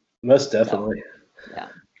 Most definitely. So, yeah.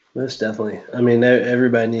 Most definitely. I mean,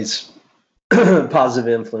 everybody needs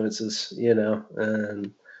positive influences,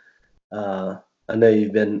 and I know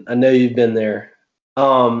you've been there.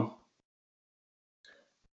 How,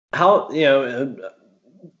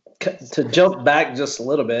 to jump back just a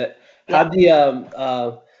little bit, how do you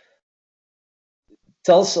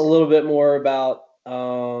tell us a little bit more about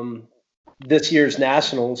this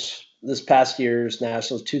past year's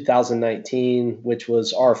nationals, 2019, which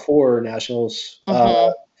was R4 nationals,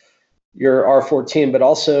 your R4 team, but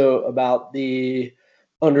also about the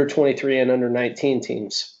under 23 and under 19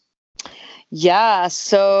 teams. Yeah,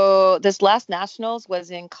 so this last nationals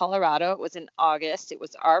was in Colorado. It was in August. It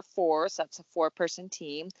was R4, so that's a 4-person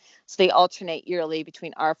team. So they alternate yearly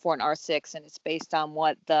between R4 and R6, and it's based on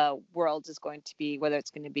what the world is going to be, whether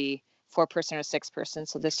it's going to be 4-person or 6-person.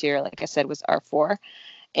 So this year, like I said, was R4.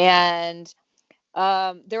 And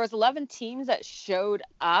there was 11 teams that showed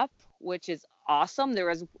up, which is awesome. There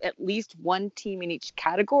was at least one team in each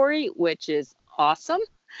category, which is awesome.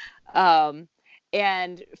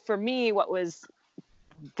 And for me, what was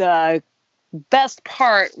the best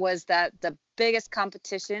part was that the biggest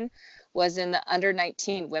competition was in the under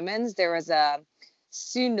 19 women's. There was a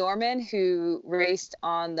Sue Norman who raced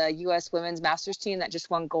on the U.S. women's masters team that just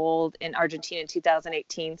won gold in Argentina in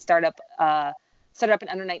 2018, started up an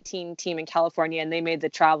under 19 team in California, and they made the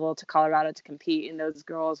travel to Colorado to compete. And those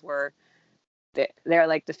girls they're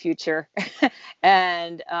like the future.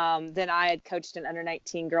 And then I had coached an under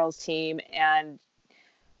 19 girls team, and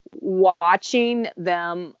watching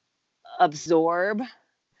them absorb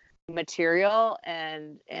material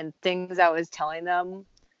and things I was telling them,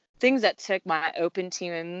 things that took my open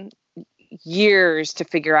team years to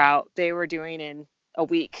figure out, they were doing in a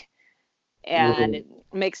week. And it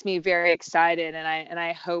makes me very excited. And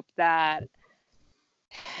I hope that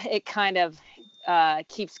it kind of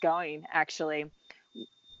keeps going. Actually,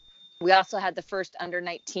 we also had the first under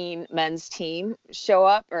 19 men's team show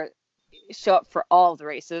up for all of the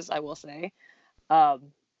races, I will say. And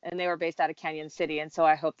they were based out of Canyon City. And so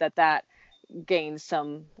I hope that gains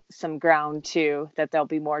some ground too, that there'll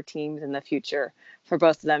be more teams in the future for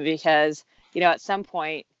both of them, because, at some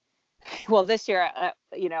point, well, this year,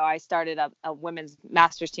 I started a women's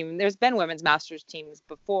masters team. There's been women's masters teams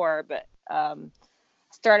before, but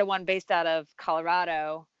started one based out of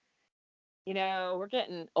Colorado. We're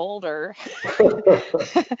getting older.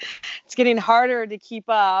 It's getting harder to keep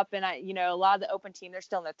up. And a lot of the open team, they're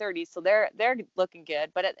still in their 30s. So they're looking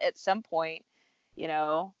good. But at some point,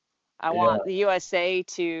 I want the USA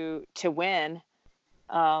to win,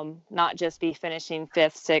 not just be finishing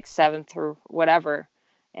 5th, 6th, 7th, or whatever.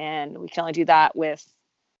 And we can only do that with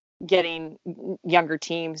getting younger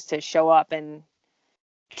teams to show up and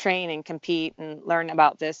train and compete and learn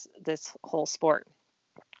about this whole sport.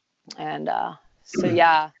 And so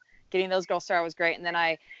yeah, getting those girls started was great. And then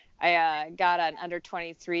I got an under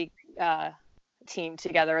 23 team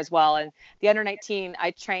together as well. And the under 19,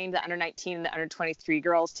 I trained the under 19 and the under 23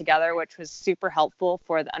 girls together, which was super helpful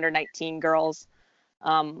for the under 19 girls.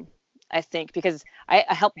 I think because I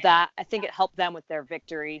think it helped them with their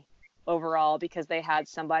victory overall, because they had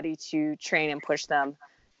somebody to train and push them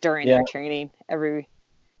during their training every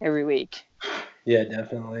week. Yeah,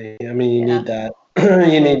 definitely. I mean, you need that.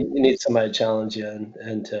 you need somebody to challenge you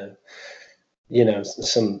and to,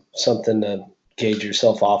 something to gauge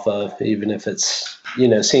yourself off of, even if it's,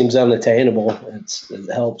 seems unattainable.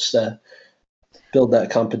 It helps to build that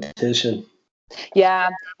competition. Yeah.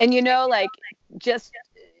 And,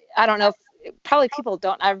 I don't know if probably people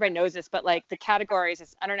don't, everybody knows this, but like the categories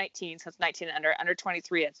is under 19, so it's 19 and under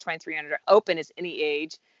 23, it's 23 and under, open is any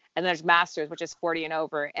age. And there's masters, which is 40 and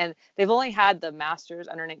over. And they've only had the masters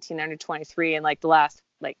under 19, under 23 in like the last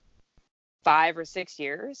 5 or 6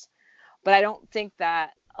 years. But I don't think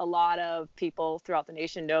that a lot of people throughout the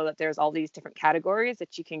nation know that there's all these different categories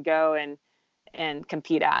that you can go and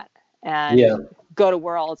compete at and go to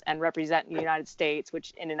worlds and represent the United States,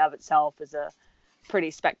 which in and of itself is a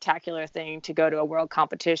pretty spectacular thing, to go to a world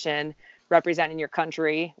competition representing your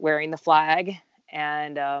country, wearing the flag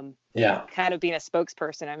and Yeah. kind of being a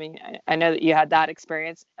spokesperson. I mean, I know that you had that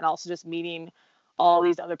experience, and also just meeting all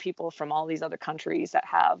these other people from all these other countries that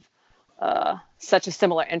have such a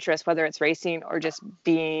similar interest, whether it's racing or just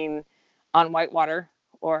being on whitewater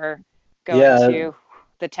or going to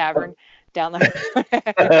the tavern down there.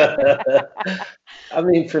 I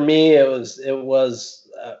mean, for me, it was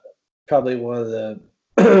probably one of the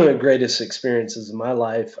greatest experiences of my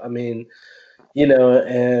life. I mean,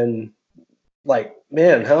 and like,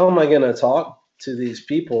 man, how am I going to talk to these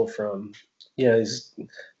people from,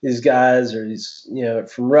 these guys, or these,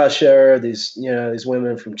 from Russia, or these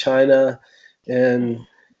women from China. And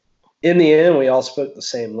in the end, we all spoke the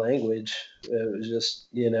same language. It was just,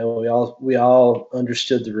 we all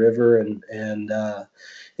understood the river, and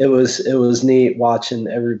it was neat watching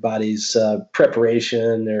everybody's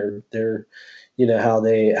preparation, their how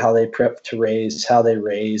they prepped to race, how they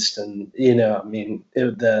raced, and I mean,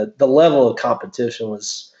 the level of competition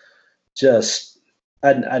was just,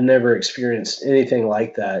 I never experienced anything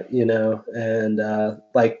like that, and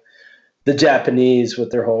like the Japanese with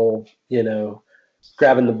their whole,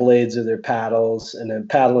 grabbing the blades of their paddles and then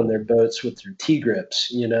paddling their boats with their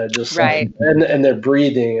T-grips, just right. and their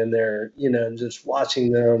breathing, and their, just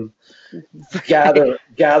watching them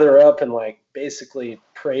gather up and like basically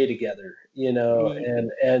pray together,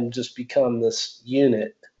 and just become this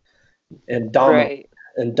unit and dominate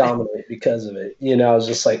because of it. I was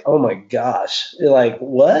just like, oh my gosh, like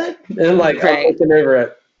what? And like I'm looking over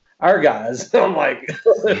at our guys. I'm like,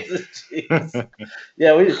 jeez.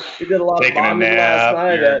 Yeah, we did a lot of bombing last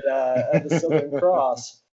night at the Southern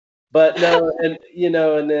Cross, but no, and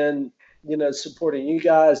and then supporting you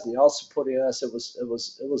guys and y'all supporting us. It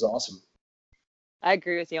was awesome. I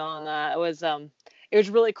agree with you on that. It was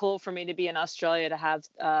really cool for me to be in Australia, to have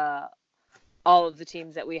all of the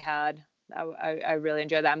teams that we had. I really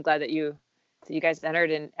enjoyed that. I'm glad that you guys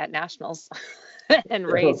entered in at nationals and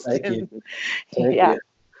raced. Thank you. Thank you.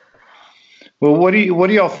 Well, what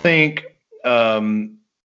do y'all think?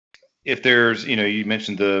 If there's, you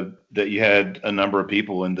mentioned that you had a number of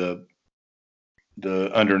people in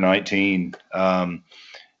the under 19.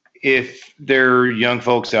 If there are young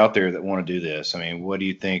folks out there that want to do this, I mean, what do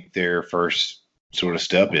you think their first sort of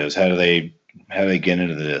step is? How do they get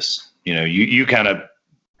into this? You kind of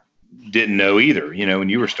didn't know either, when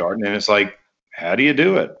you were starting, and it's like, how do you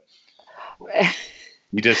do it?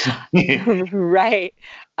 You just right.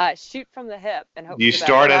 Shoot from the hip and hope. Do you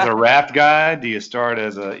start as a raft guy? Do you start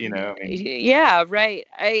as a, Yeah, right.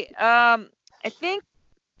 I think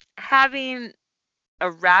having a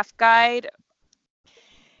raft guide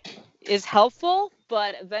is helpful,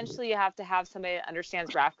 but eventually you have to have somebody that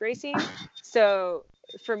understands raft racing. So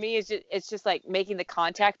for me, it's just like making the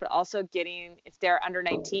contact, but also getting, if they're under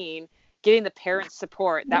 19, getting the parents'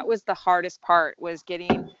 support. That was the hardest part, was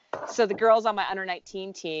getting. So the girls on my under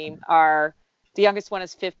 19 team are, the youngest one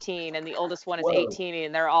is 15 and the oldest one is 18,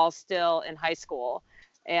 and they're all still in high school.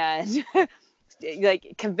 And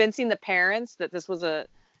like convincing the parents that this was a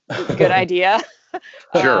good idea.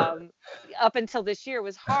 Sure. Up until this year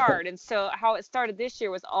was hard. And so how it started this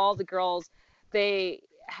year was all the girls, they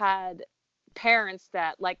had parents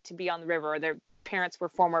that liked to be on the river. Their parents were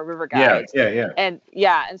former river guides. Yeah. And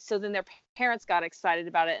so then their parents got excited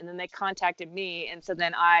about it, and then they contacted me. And so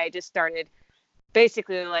then I just started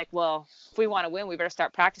basically like, well, if we want to win, we better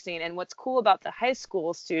start practicing. And what's cool about the high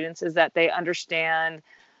school students is that they understand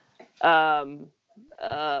not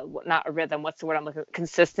a rhythm, what's the word I'm looking for?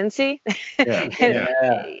 Consistency. And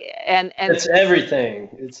it's everything.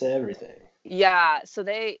 Yeah, so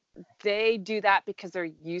they do that because they're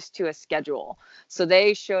used to a schedule. So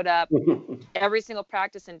they showed up every single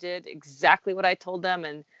practice and did exactly what I told them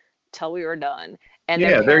until we were done. And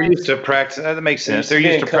they're used to practice. That makes sense. They're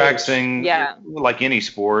used to practicing like any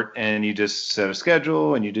sport, and you just set a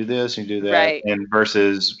schedule and you do this and you do that. Right. And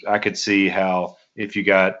versus, I could see how if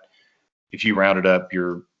you rounded up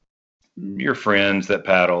your friends that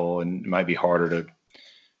paddle, and it might be harder to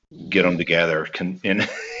get them together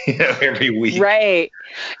every week. Right.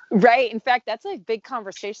 In fact, that's a big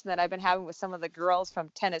conversation that I've been having with some of the girls from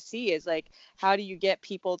Tennessee, is like, how do you get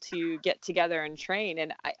people to get together and train?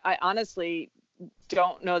 And I honestly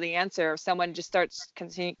don't know the answer. If someone just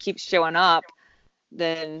keeps showing up,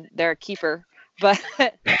 then they're a keeper. But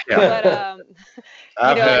I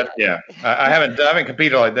haven't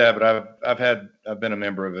competed like that, but I've been a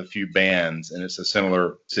member of a few bands, and it's a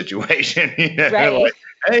similar situation. Right. Like,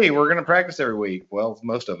 hey, we're going to practice every week. Well,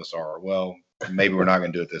 most of us are. Well, maybe we're not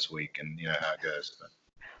going to do it this week, and you know how it goes.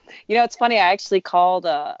 It's funny. I actually called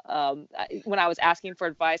when I was asking for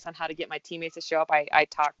advice on how to get my teammates to show up. I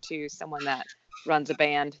talked to someone that runs a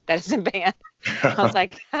band that is in band. I was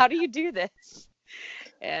like, how do you do this?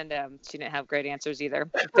 And she didn't have great answers either.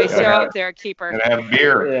 If they show up, they're a keeper. And have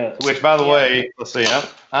beer, Yeah. which, by the way, let's see,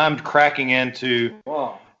 I'm cracking into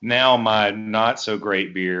now my not so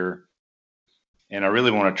great beer, and I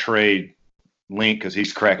really want to trade Link because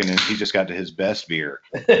he's cracking in. He just got to his best beer.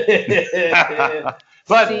 But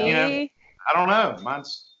See? you know, I don't know.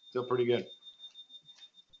 Mine's still pretty good.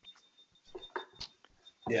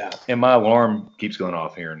 Yeah. And my alarm keeps going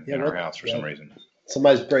off here in our house for some reason.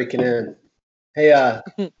 Somebody's breaking in. Hey,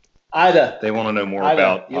 Ida. They want to know more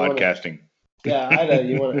about podcasting. Ida,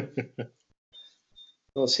 you want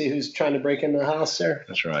to see who's trying to break into the house there?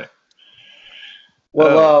 That's right.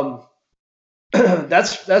 Well,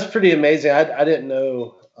 that's pretty amazing. I didn't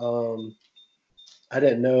know. I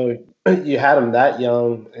didn't know you had them that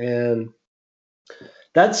young, and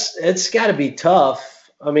it's got to be tough.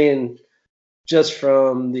 I mean, just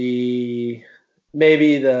from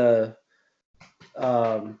maybe the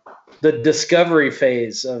discovery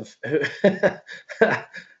phase of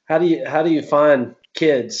how do you find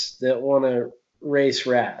kids that want to race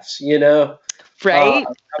rafts, you know? Right.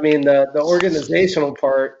 I mean, the organizational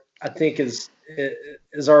part, I think, is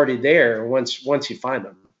already there once you find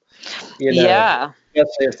them. You know, yeah.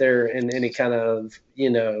 Especially if they're in any kind of, you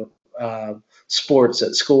know, sports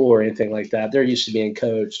at school or anything like that. They're used to being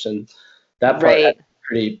coached, and that part Right.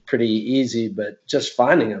 pretty easy. But just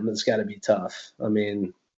finding them has got to be tough. I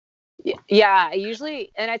mean, yeah, I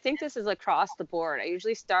usually, and I think this is across the board. I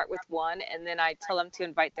usually start with one, and then I tell them to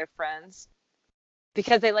invite their friends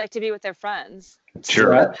because they like to be with their friends.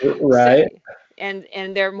 Sure. Right. So,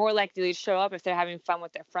 and they're more likely to show up if they're having fun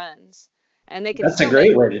with their friends. And they can. That's a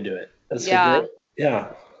great way to do it.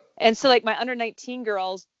 Yeah. And so, like, my under 19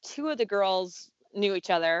 girls, 2 of the girls knew each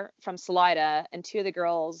other from Salida, and 2 of the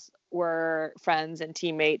girls were friends and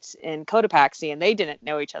teammates in Cotopaxi, and they didn't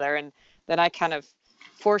know each other. And then I kind of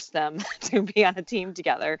forced them to be on a team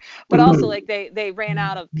together. But also, like, they ran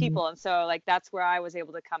out of people, and so, like, that's where I was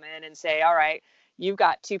able to come in and say, all right, you've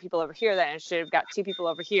got 2 people over here that I should have got 2 people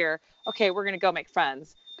over here. Okay, we're going to go make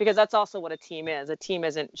friends, because that's also what a team is. A team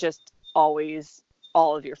isn't just always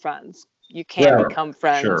all of your friends. You can become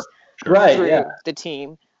friends through the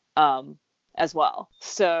team as well.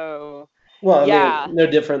 So, well, I mean, no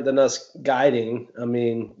different than us guiding. I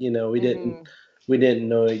mean, you know, we didn't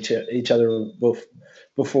know each other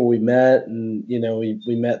before we met, and you know, we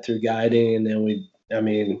met through guiding, and then I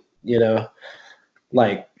mean, you know,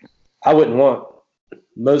 like, I wouldn't want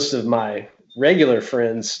most of my regular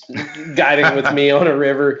friends guiding with me on a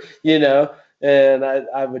river, you know, and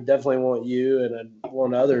I would definitely want you, and I'd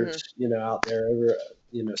want others, you know, out there over,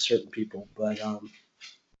 you know, certain people. But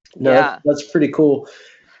that's pretty cool.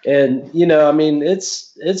 And you know, I mean,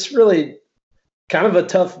 it's really kind of a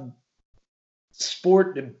tough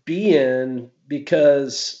sport to be in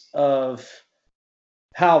because of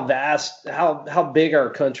how vast, how big our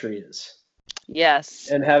country is. Yes.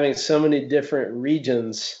 And having so many different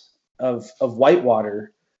regions of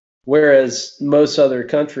whitewater, whereas most other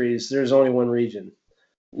countries, there's only one region.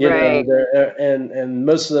 You know, and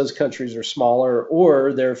most of those countries are smaller,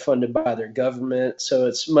 or they're funded by their government, so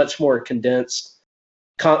it's much more condensed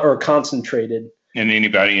or concentrated. And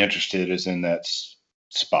anybody interested is in that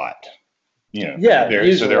spot. You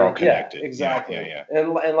know, so they're all connected. Yeah, exactly. Yeah.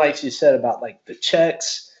 And like you said about, like, the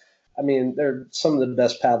Czechs, I mean, they're some of the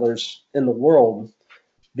best paddlers in the world,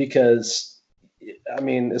 because, I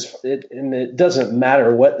mean, it doesn't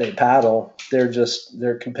matter what they paddle.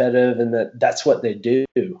 They're competitive, and that's what they do.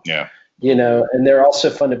 Yeah. You know, and they're also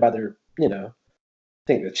funded by their, you know, I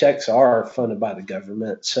think the Czechs are funded by the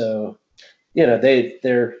government. So, you know,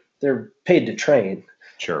 they're paid to train.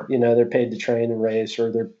 Sure. You know, they're paid to train and race,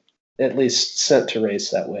 or they're at least sent to race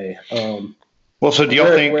that way. Well, so do y'all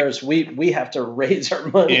think? Whereas we have to raise our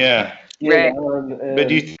money. Yeah. Right. But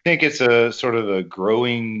do you think it's a sort of a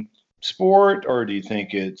growing sport, or do you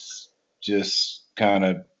think it's just kind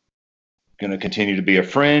of going to continue to be a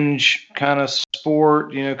fringe kind of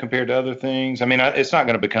sport, you know, compared to other things? I mean, it's not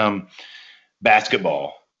going to become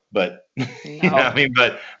basketball, but you know, I mean,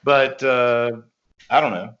 but I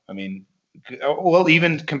don't know. I mean, well,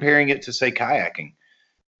 even comparing it to, say, kayaking,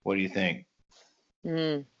 what do you think?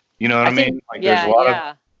 You know what I mean? Like, there's a lot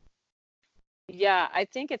of. Yeah, I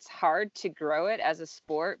think it's hard to grow it as a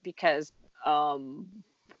sport because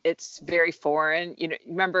it's very foreign. You know,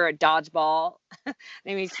 remember a dodgeball?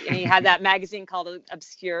 And he had that magazine called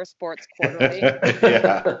Obscure Sports Quarterly.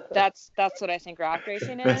 Yeah. That's what I think raft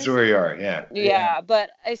racing is. That's where you are, yeah. Yeah,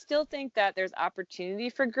 but I still think that there's opportunity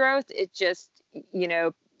for growth. It just, you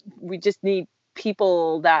know, we just need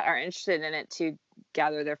people that are interested in it to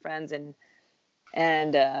gather their friends and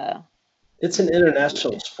And It's an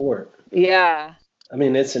international sport. yeah. I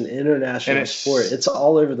mean, it's an international it's sport. It's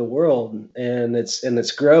all over the world, and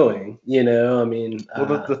it's growing. I mean,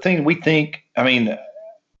 well, the thing we think, I mean,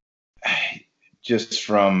 just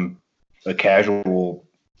from a casual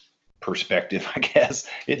perspective, I guess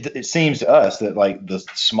it seems to us that like the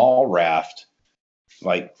small raft,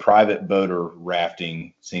 like private boater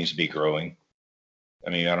rafting, seems to be growing.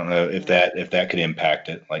 I mean, I don't know if that could impact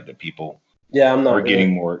it, like the people yeah, I'm not are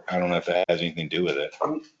getting really, more. I don't know if that has anything to do with it,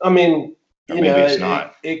 I mean, or maybe it's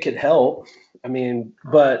not. it could help. I mean,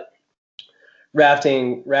 but raft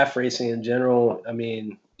racing in general. I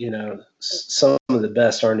mean, some of the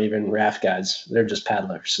best aren't even raft guys. They're just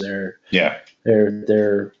paddlers. Yeah,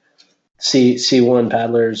 They're C1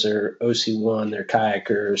 paddlers or OC1. They're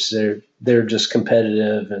kayakers. They're just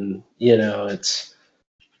competitive, and it's.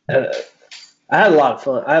 I had a lot of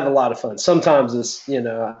fun. I have a lot of fun. Sometimes it's,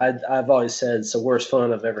 I've always said it's the worst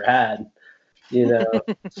fun I've ever had.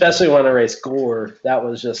 Especially when I raced Gore. That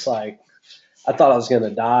was just like, I thought I was going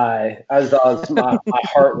to die. I thought my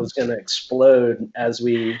heart was going to explode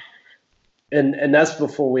and that's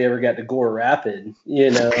before we ever got to Gore Rapid,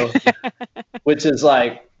 which is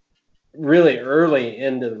like really early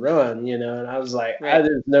into the run, and I was like, Right.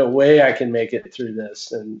 there's no way I can make it through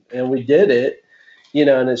this. And we did it,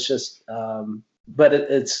 and it's just, but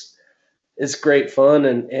it's great fun.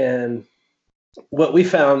 And what we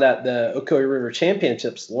found at the Ocoee River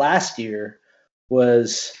Championships last year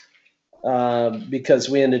was, because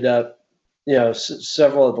we ended up,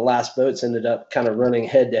 several of the last boats ended up kind of running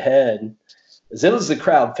head to head, is it was the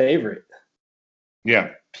crowd favorite.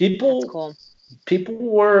 yeah. That's cool. People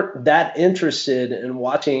weren't that interested in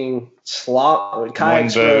watching kayaks One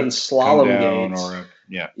boat run slalom come down gates. or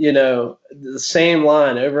The same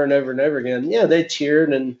line over and over and over again. Yeah, they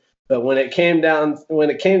cheered, but when it came time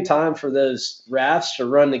for those rafts to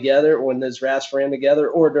run together, when those rafts ran together,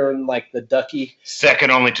 or during like the Ducky, second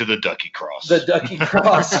only to the Ducky Cross.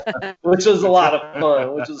 Which was a lot of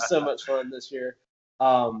fun, which was so much fun this year.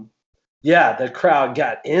 Yeah, the crowd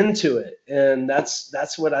got into it, and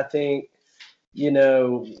that's what I think, we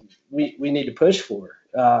need to push for,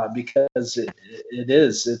 because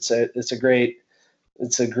it's a great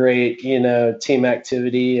team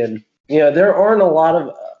activity, and there aren't a lot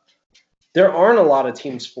of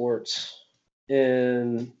team sports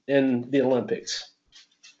in the Olympics.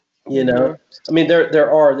 Mhm. I mean,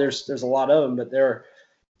 there's a lot of them, but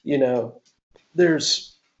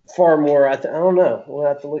there's far more. I don't know. We'll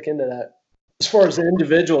have to look into that as far as the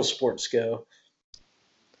individual sports go.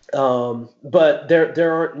 But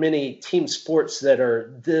there aren't many team sports that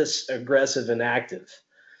are this aggressive and active,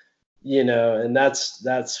 and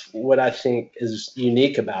that's what I think is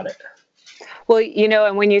unique about it. Well,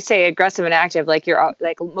 and when you say aggressive and active, like you're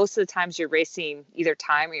like most of the times you're racing either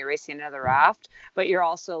time or you're racing another raft, but you're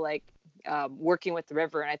also like working with the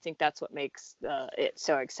river, and I think that's what makes it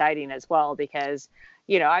so exciting as well. Because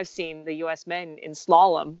I've seen the U.S. men in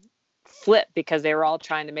slalom flip because they were all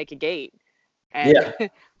trying to make a gate, and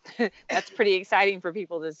that's pretty exciting for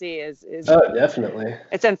people to see. Is oh, definitely.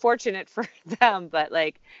 It's unfortunate for them, but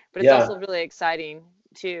it's also really exciting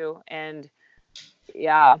too. And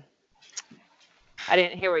yeah. I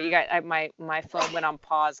didn't hear what you guys. My phone went on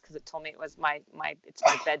pause because it told me it was it's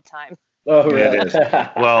my bedtime. Oh, really? It is.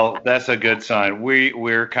 Well, that's a good sign.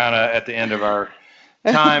 We're kind of at the end of our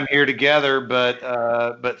time here together,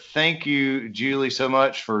 but thank you, Julie, so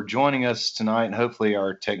much for joining us tonight, and hopefully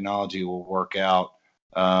our technology will work out.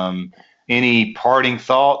 Any parting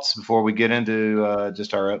thoughts before we get into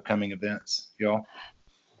just our upcoming events, y'all?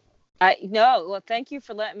 No. Well, thank you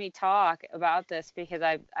for letting me talk about this, because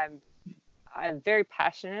I'm very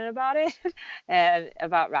passionate about it and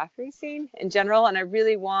about raft racing in general. And I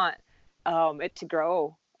really want it to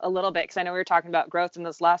grow a little bit, because I know we were talking about growth in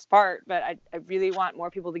this last part, but I really want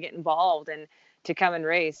more people to get involved and to come and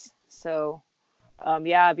race. So I'll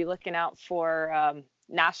be looking out for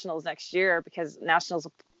nationals next year, because nationals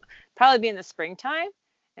will probably be in the springtime.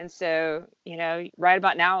 And so, right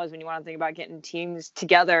about now is when you want to think about getting teams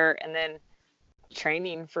together and then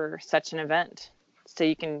training for such an event, so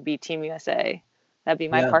you can be Team USA. That'd be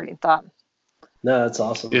my parting thought. No, that's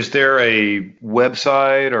awesome. Is there a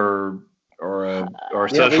website or a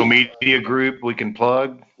social media group we can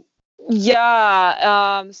plug?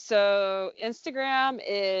 Yeah. So Instagram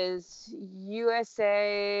is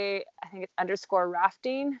USA, I think it's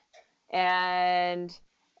 _rafting, and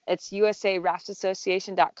it's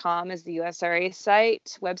USARaftAssociation.com is the USRA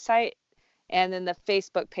website. And then the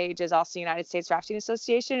Facebook page is also United States Rafting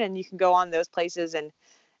Association, and you can go on those places and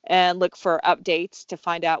look for updates to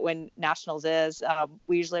find out when nationals is.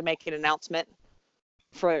 We usually make an announcement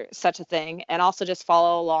for such a thing, and also just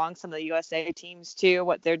follow along some of the USA teams too,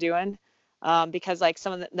 what they're doing, because like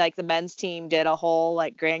some of the men's team did a whole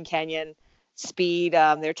like Grand Canyon speed.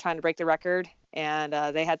 They're trying to break the record, and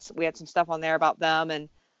we had some stuff on there about them. And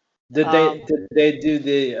did they do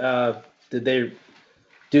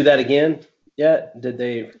that again yet? Did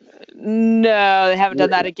they? No, they haven't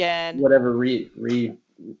done that again. Whatever, retry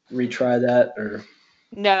that or?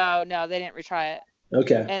 No, they didn't retry it.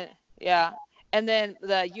 Okay. And yeah, and then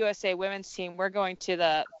the USA women's team, we're going to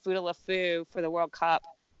the Food de la Fou for the World Cup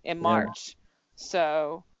in March.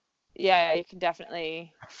 So yeah, you can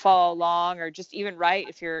definitely follow along, or just even write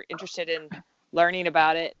if you're interested in learning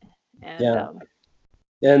about it. And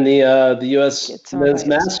and the U.S. Men's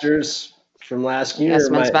Masters from last year. Yes,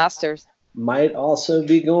 Men's Masters might also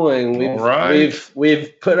be going.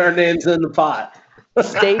 We've put our names in the pot.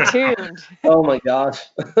 Stay tuned. Oh my gosh.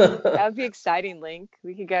 That would be exciting, Link.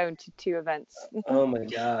 We could go into 2 events. Oh my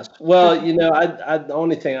gosh. Well, I the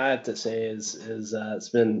only thing I have to say is it's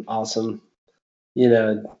been awesome,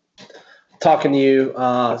 talking to you,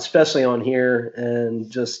 especially on here, and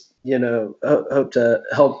just, hope to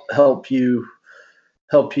help you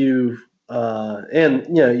and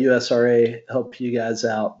USRA help you guys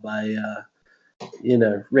out by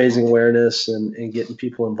raising awareness and getting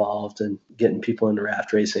people involved and getting people into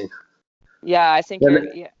raft racing. Yeah, I think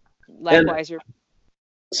likewise.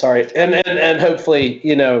 And hopefully,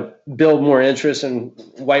 build more interest in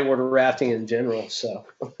whitewater rafting in general. So.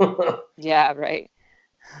 Yeah, right.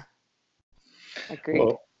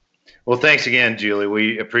 Agreed. Well, thanks again, Julie.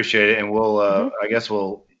 We appreciate it, and we'll. I guess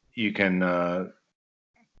you can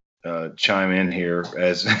chime in here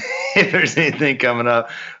as if there's anything coming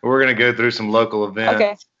up. We're going to go through some local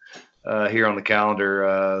events here on the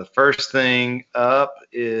calendar. First thing up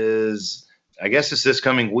is, I guess it's this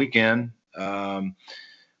coming weekend,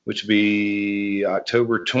 which will be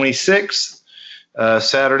October 26th.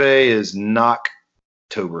 Saturday is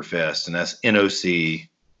Knocktoberfest, and that's NOC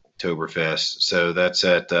Toberfest. So that's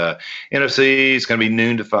at NOC. It's going to be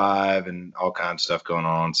noon to 5 and all kinds of stuff going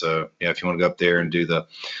on. So yeah, if you want to go up there and do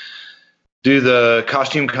the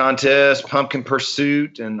costume contest, pumpkin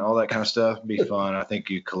pursuit, and all that kind of stuff, it'd be fun. I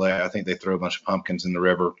think I think they throw a bunch of pumpkins in the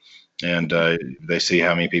river, and they see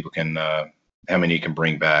how many people can, how many you can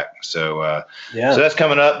bring back. So so that's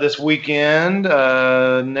coming up this weekend.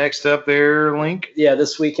 Next up there, Link. Yeah,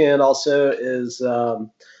 this weekend also is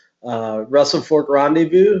Russell Fork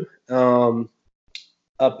Rendezvous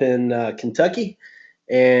up in Kentucky.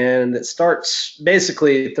 And it starts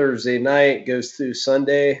basically Thursday night, goes through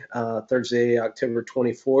Sunday, Thursday, October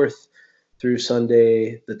 24th through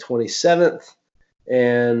Sunday, the 27th.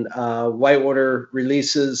 And whitewater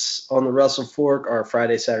releases on the Russell Fork are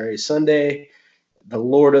Friday, Saturday, Sunday. The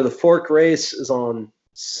Lord of the Fork race is on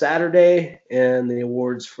Saturday, and the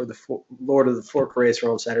awards for the Lord of the Fork race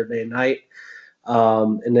are on Saturday night.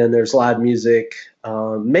 And then there's live music,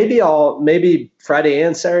 maybe Friday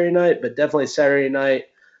and Saturday night, but definitely Saturday night.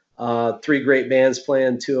 3 great bands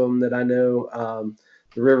playing, 2 of them that I know,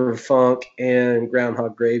 the River Funk and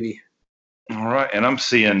Groundhog Gravy. All right. And I'm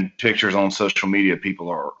seeing pictures on social media. People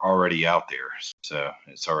are already out there. So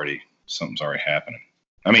something's already happening.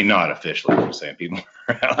 I mean, not officially, I'm saying people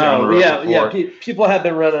are out there. Oh, yeah. People have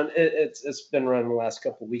been running. It's been running the last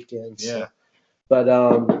couple of weekends. Yeah.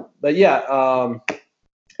 So. But yeah,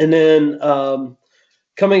 and then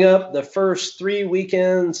coming up, the first 3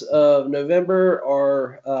 weekends of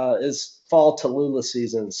November is fall Tallulah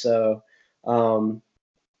season. So 500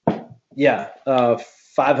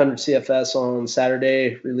 CFS on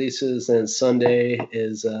Saturday releases, and Sunday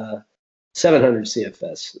is 700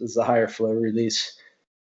 CFS is the higher flow release.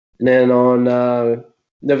 And then on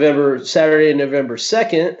Saturday, November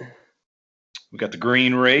 2nd. We got the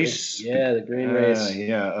green race. Yeah, the green race.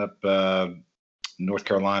 Up North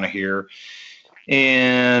Carolina here.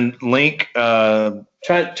 And Link. Trying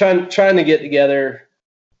to get together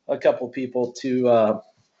a couple people to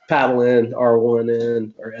paddle in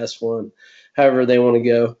R1 or S1, however they want to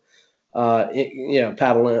go.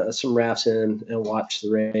 Paddle in some rafts in and watch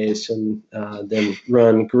the race, and then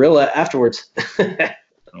run Gorilla afterwards.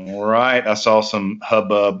 All right, I saw some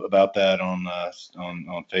hubbub about that on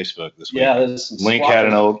Facebook this week. Yeah, Link had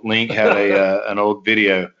an old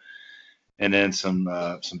video, and then some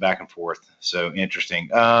back and forth. So interesting.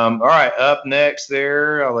 All right, up next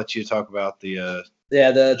there, I'll let you talk about the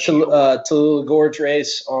Tallulah Gorge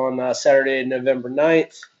race on Saturday, November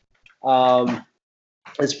 9th.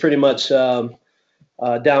 It's pretty much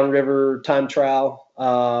downriver time trial,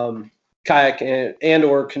 kayak and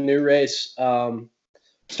or canoe race.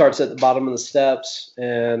 Starts at the bottom of the steps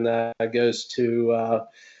and goes to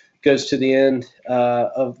goes to the end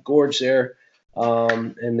of the gorge there.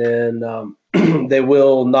 And then they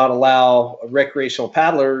will not allow recreational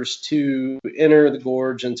paddlers to enter the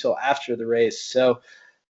gorge until after the race. So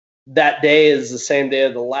that day is the same day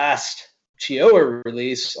of the last Cheoah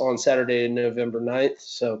release on Saturday, November 9th.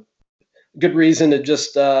 So good reason to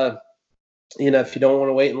just, if you don't want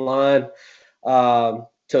to wait in line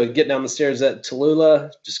to get down the stairs at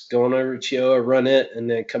Tallulah, just go on over to Cheoah, run it, and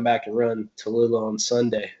then come back and run Tallulah on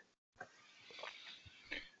Sunday.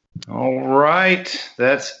 All right,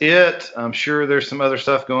 that's it. I'm sure there's some other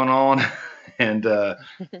stuff going on, and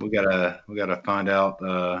we gotta find out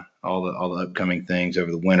all the upcoming things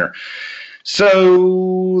over the winter.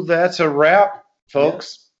 So that's a wrap,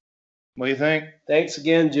 folks. Yeah. What do you think? Thanks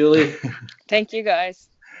again, Julie. Thank you, guys.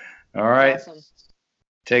 All right. Awesome.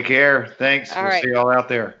 Take care. Thanks. We'll see you all out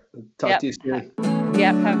there. Talk to you soon.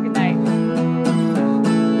 Yep. Have a good night.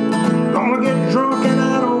 Gonna get drunk and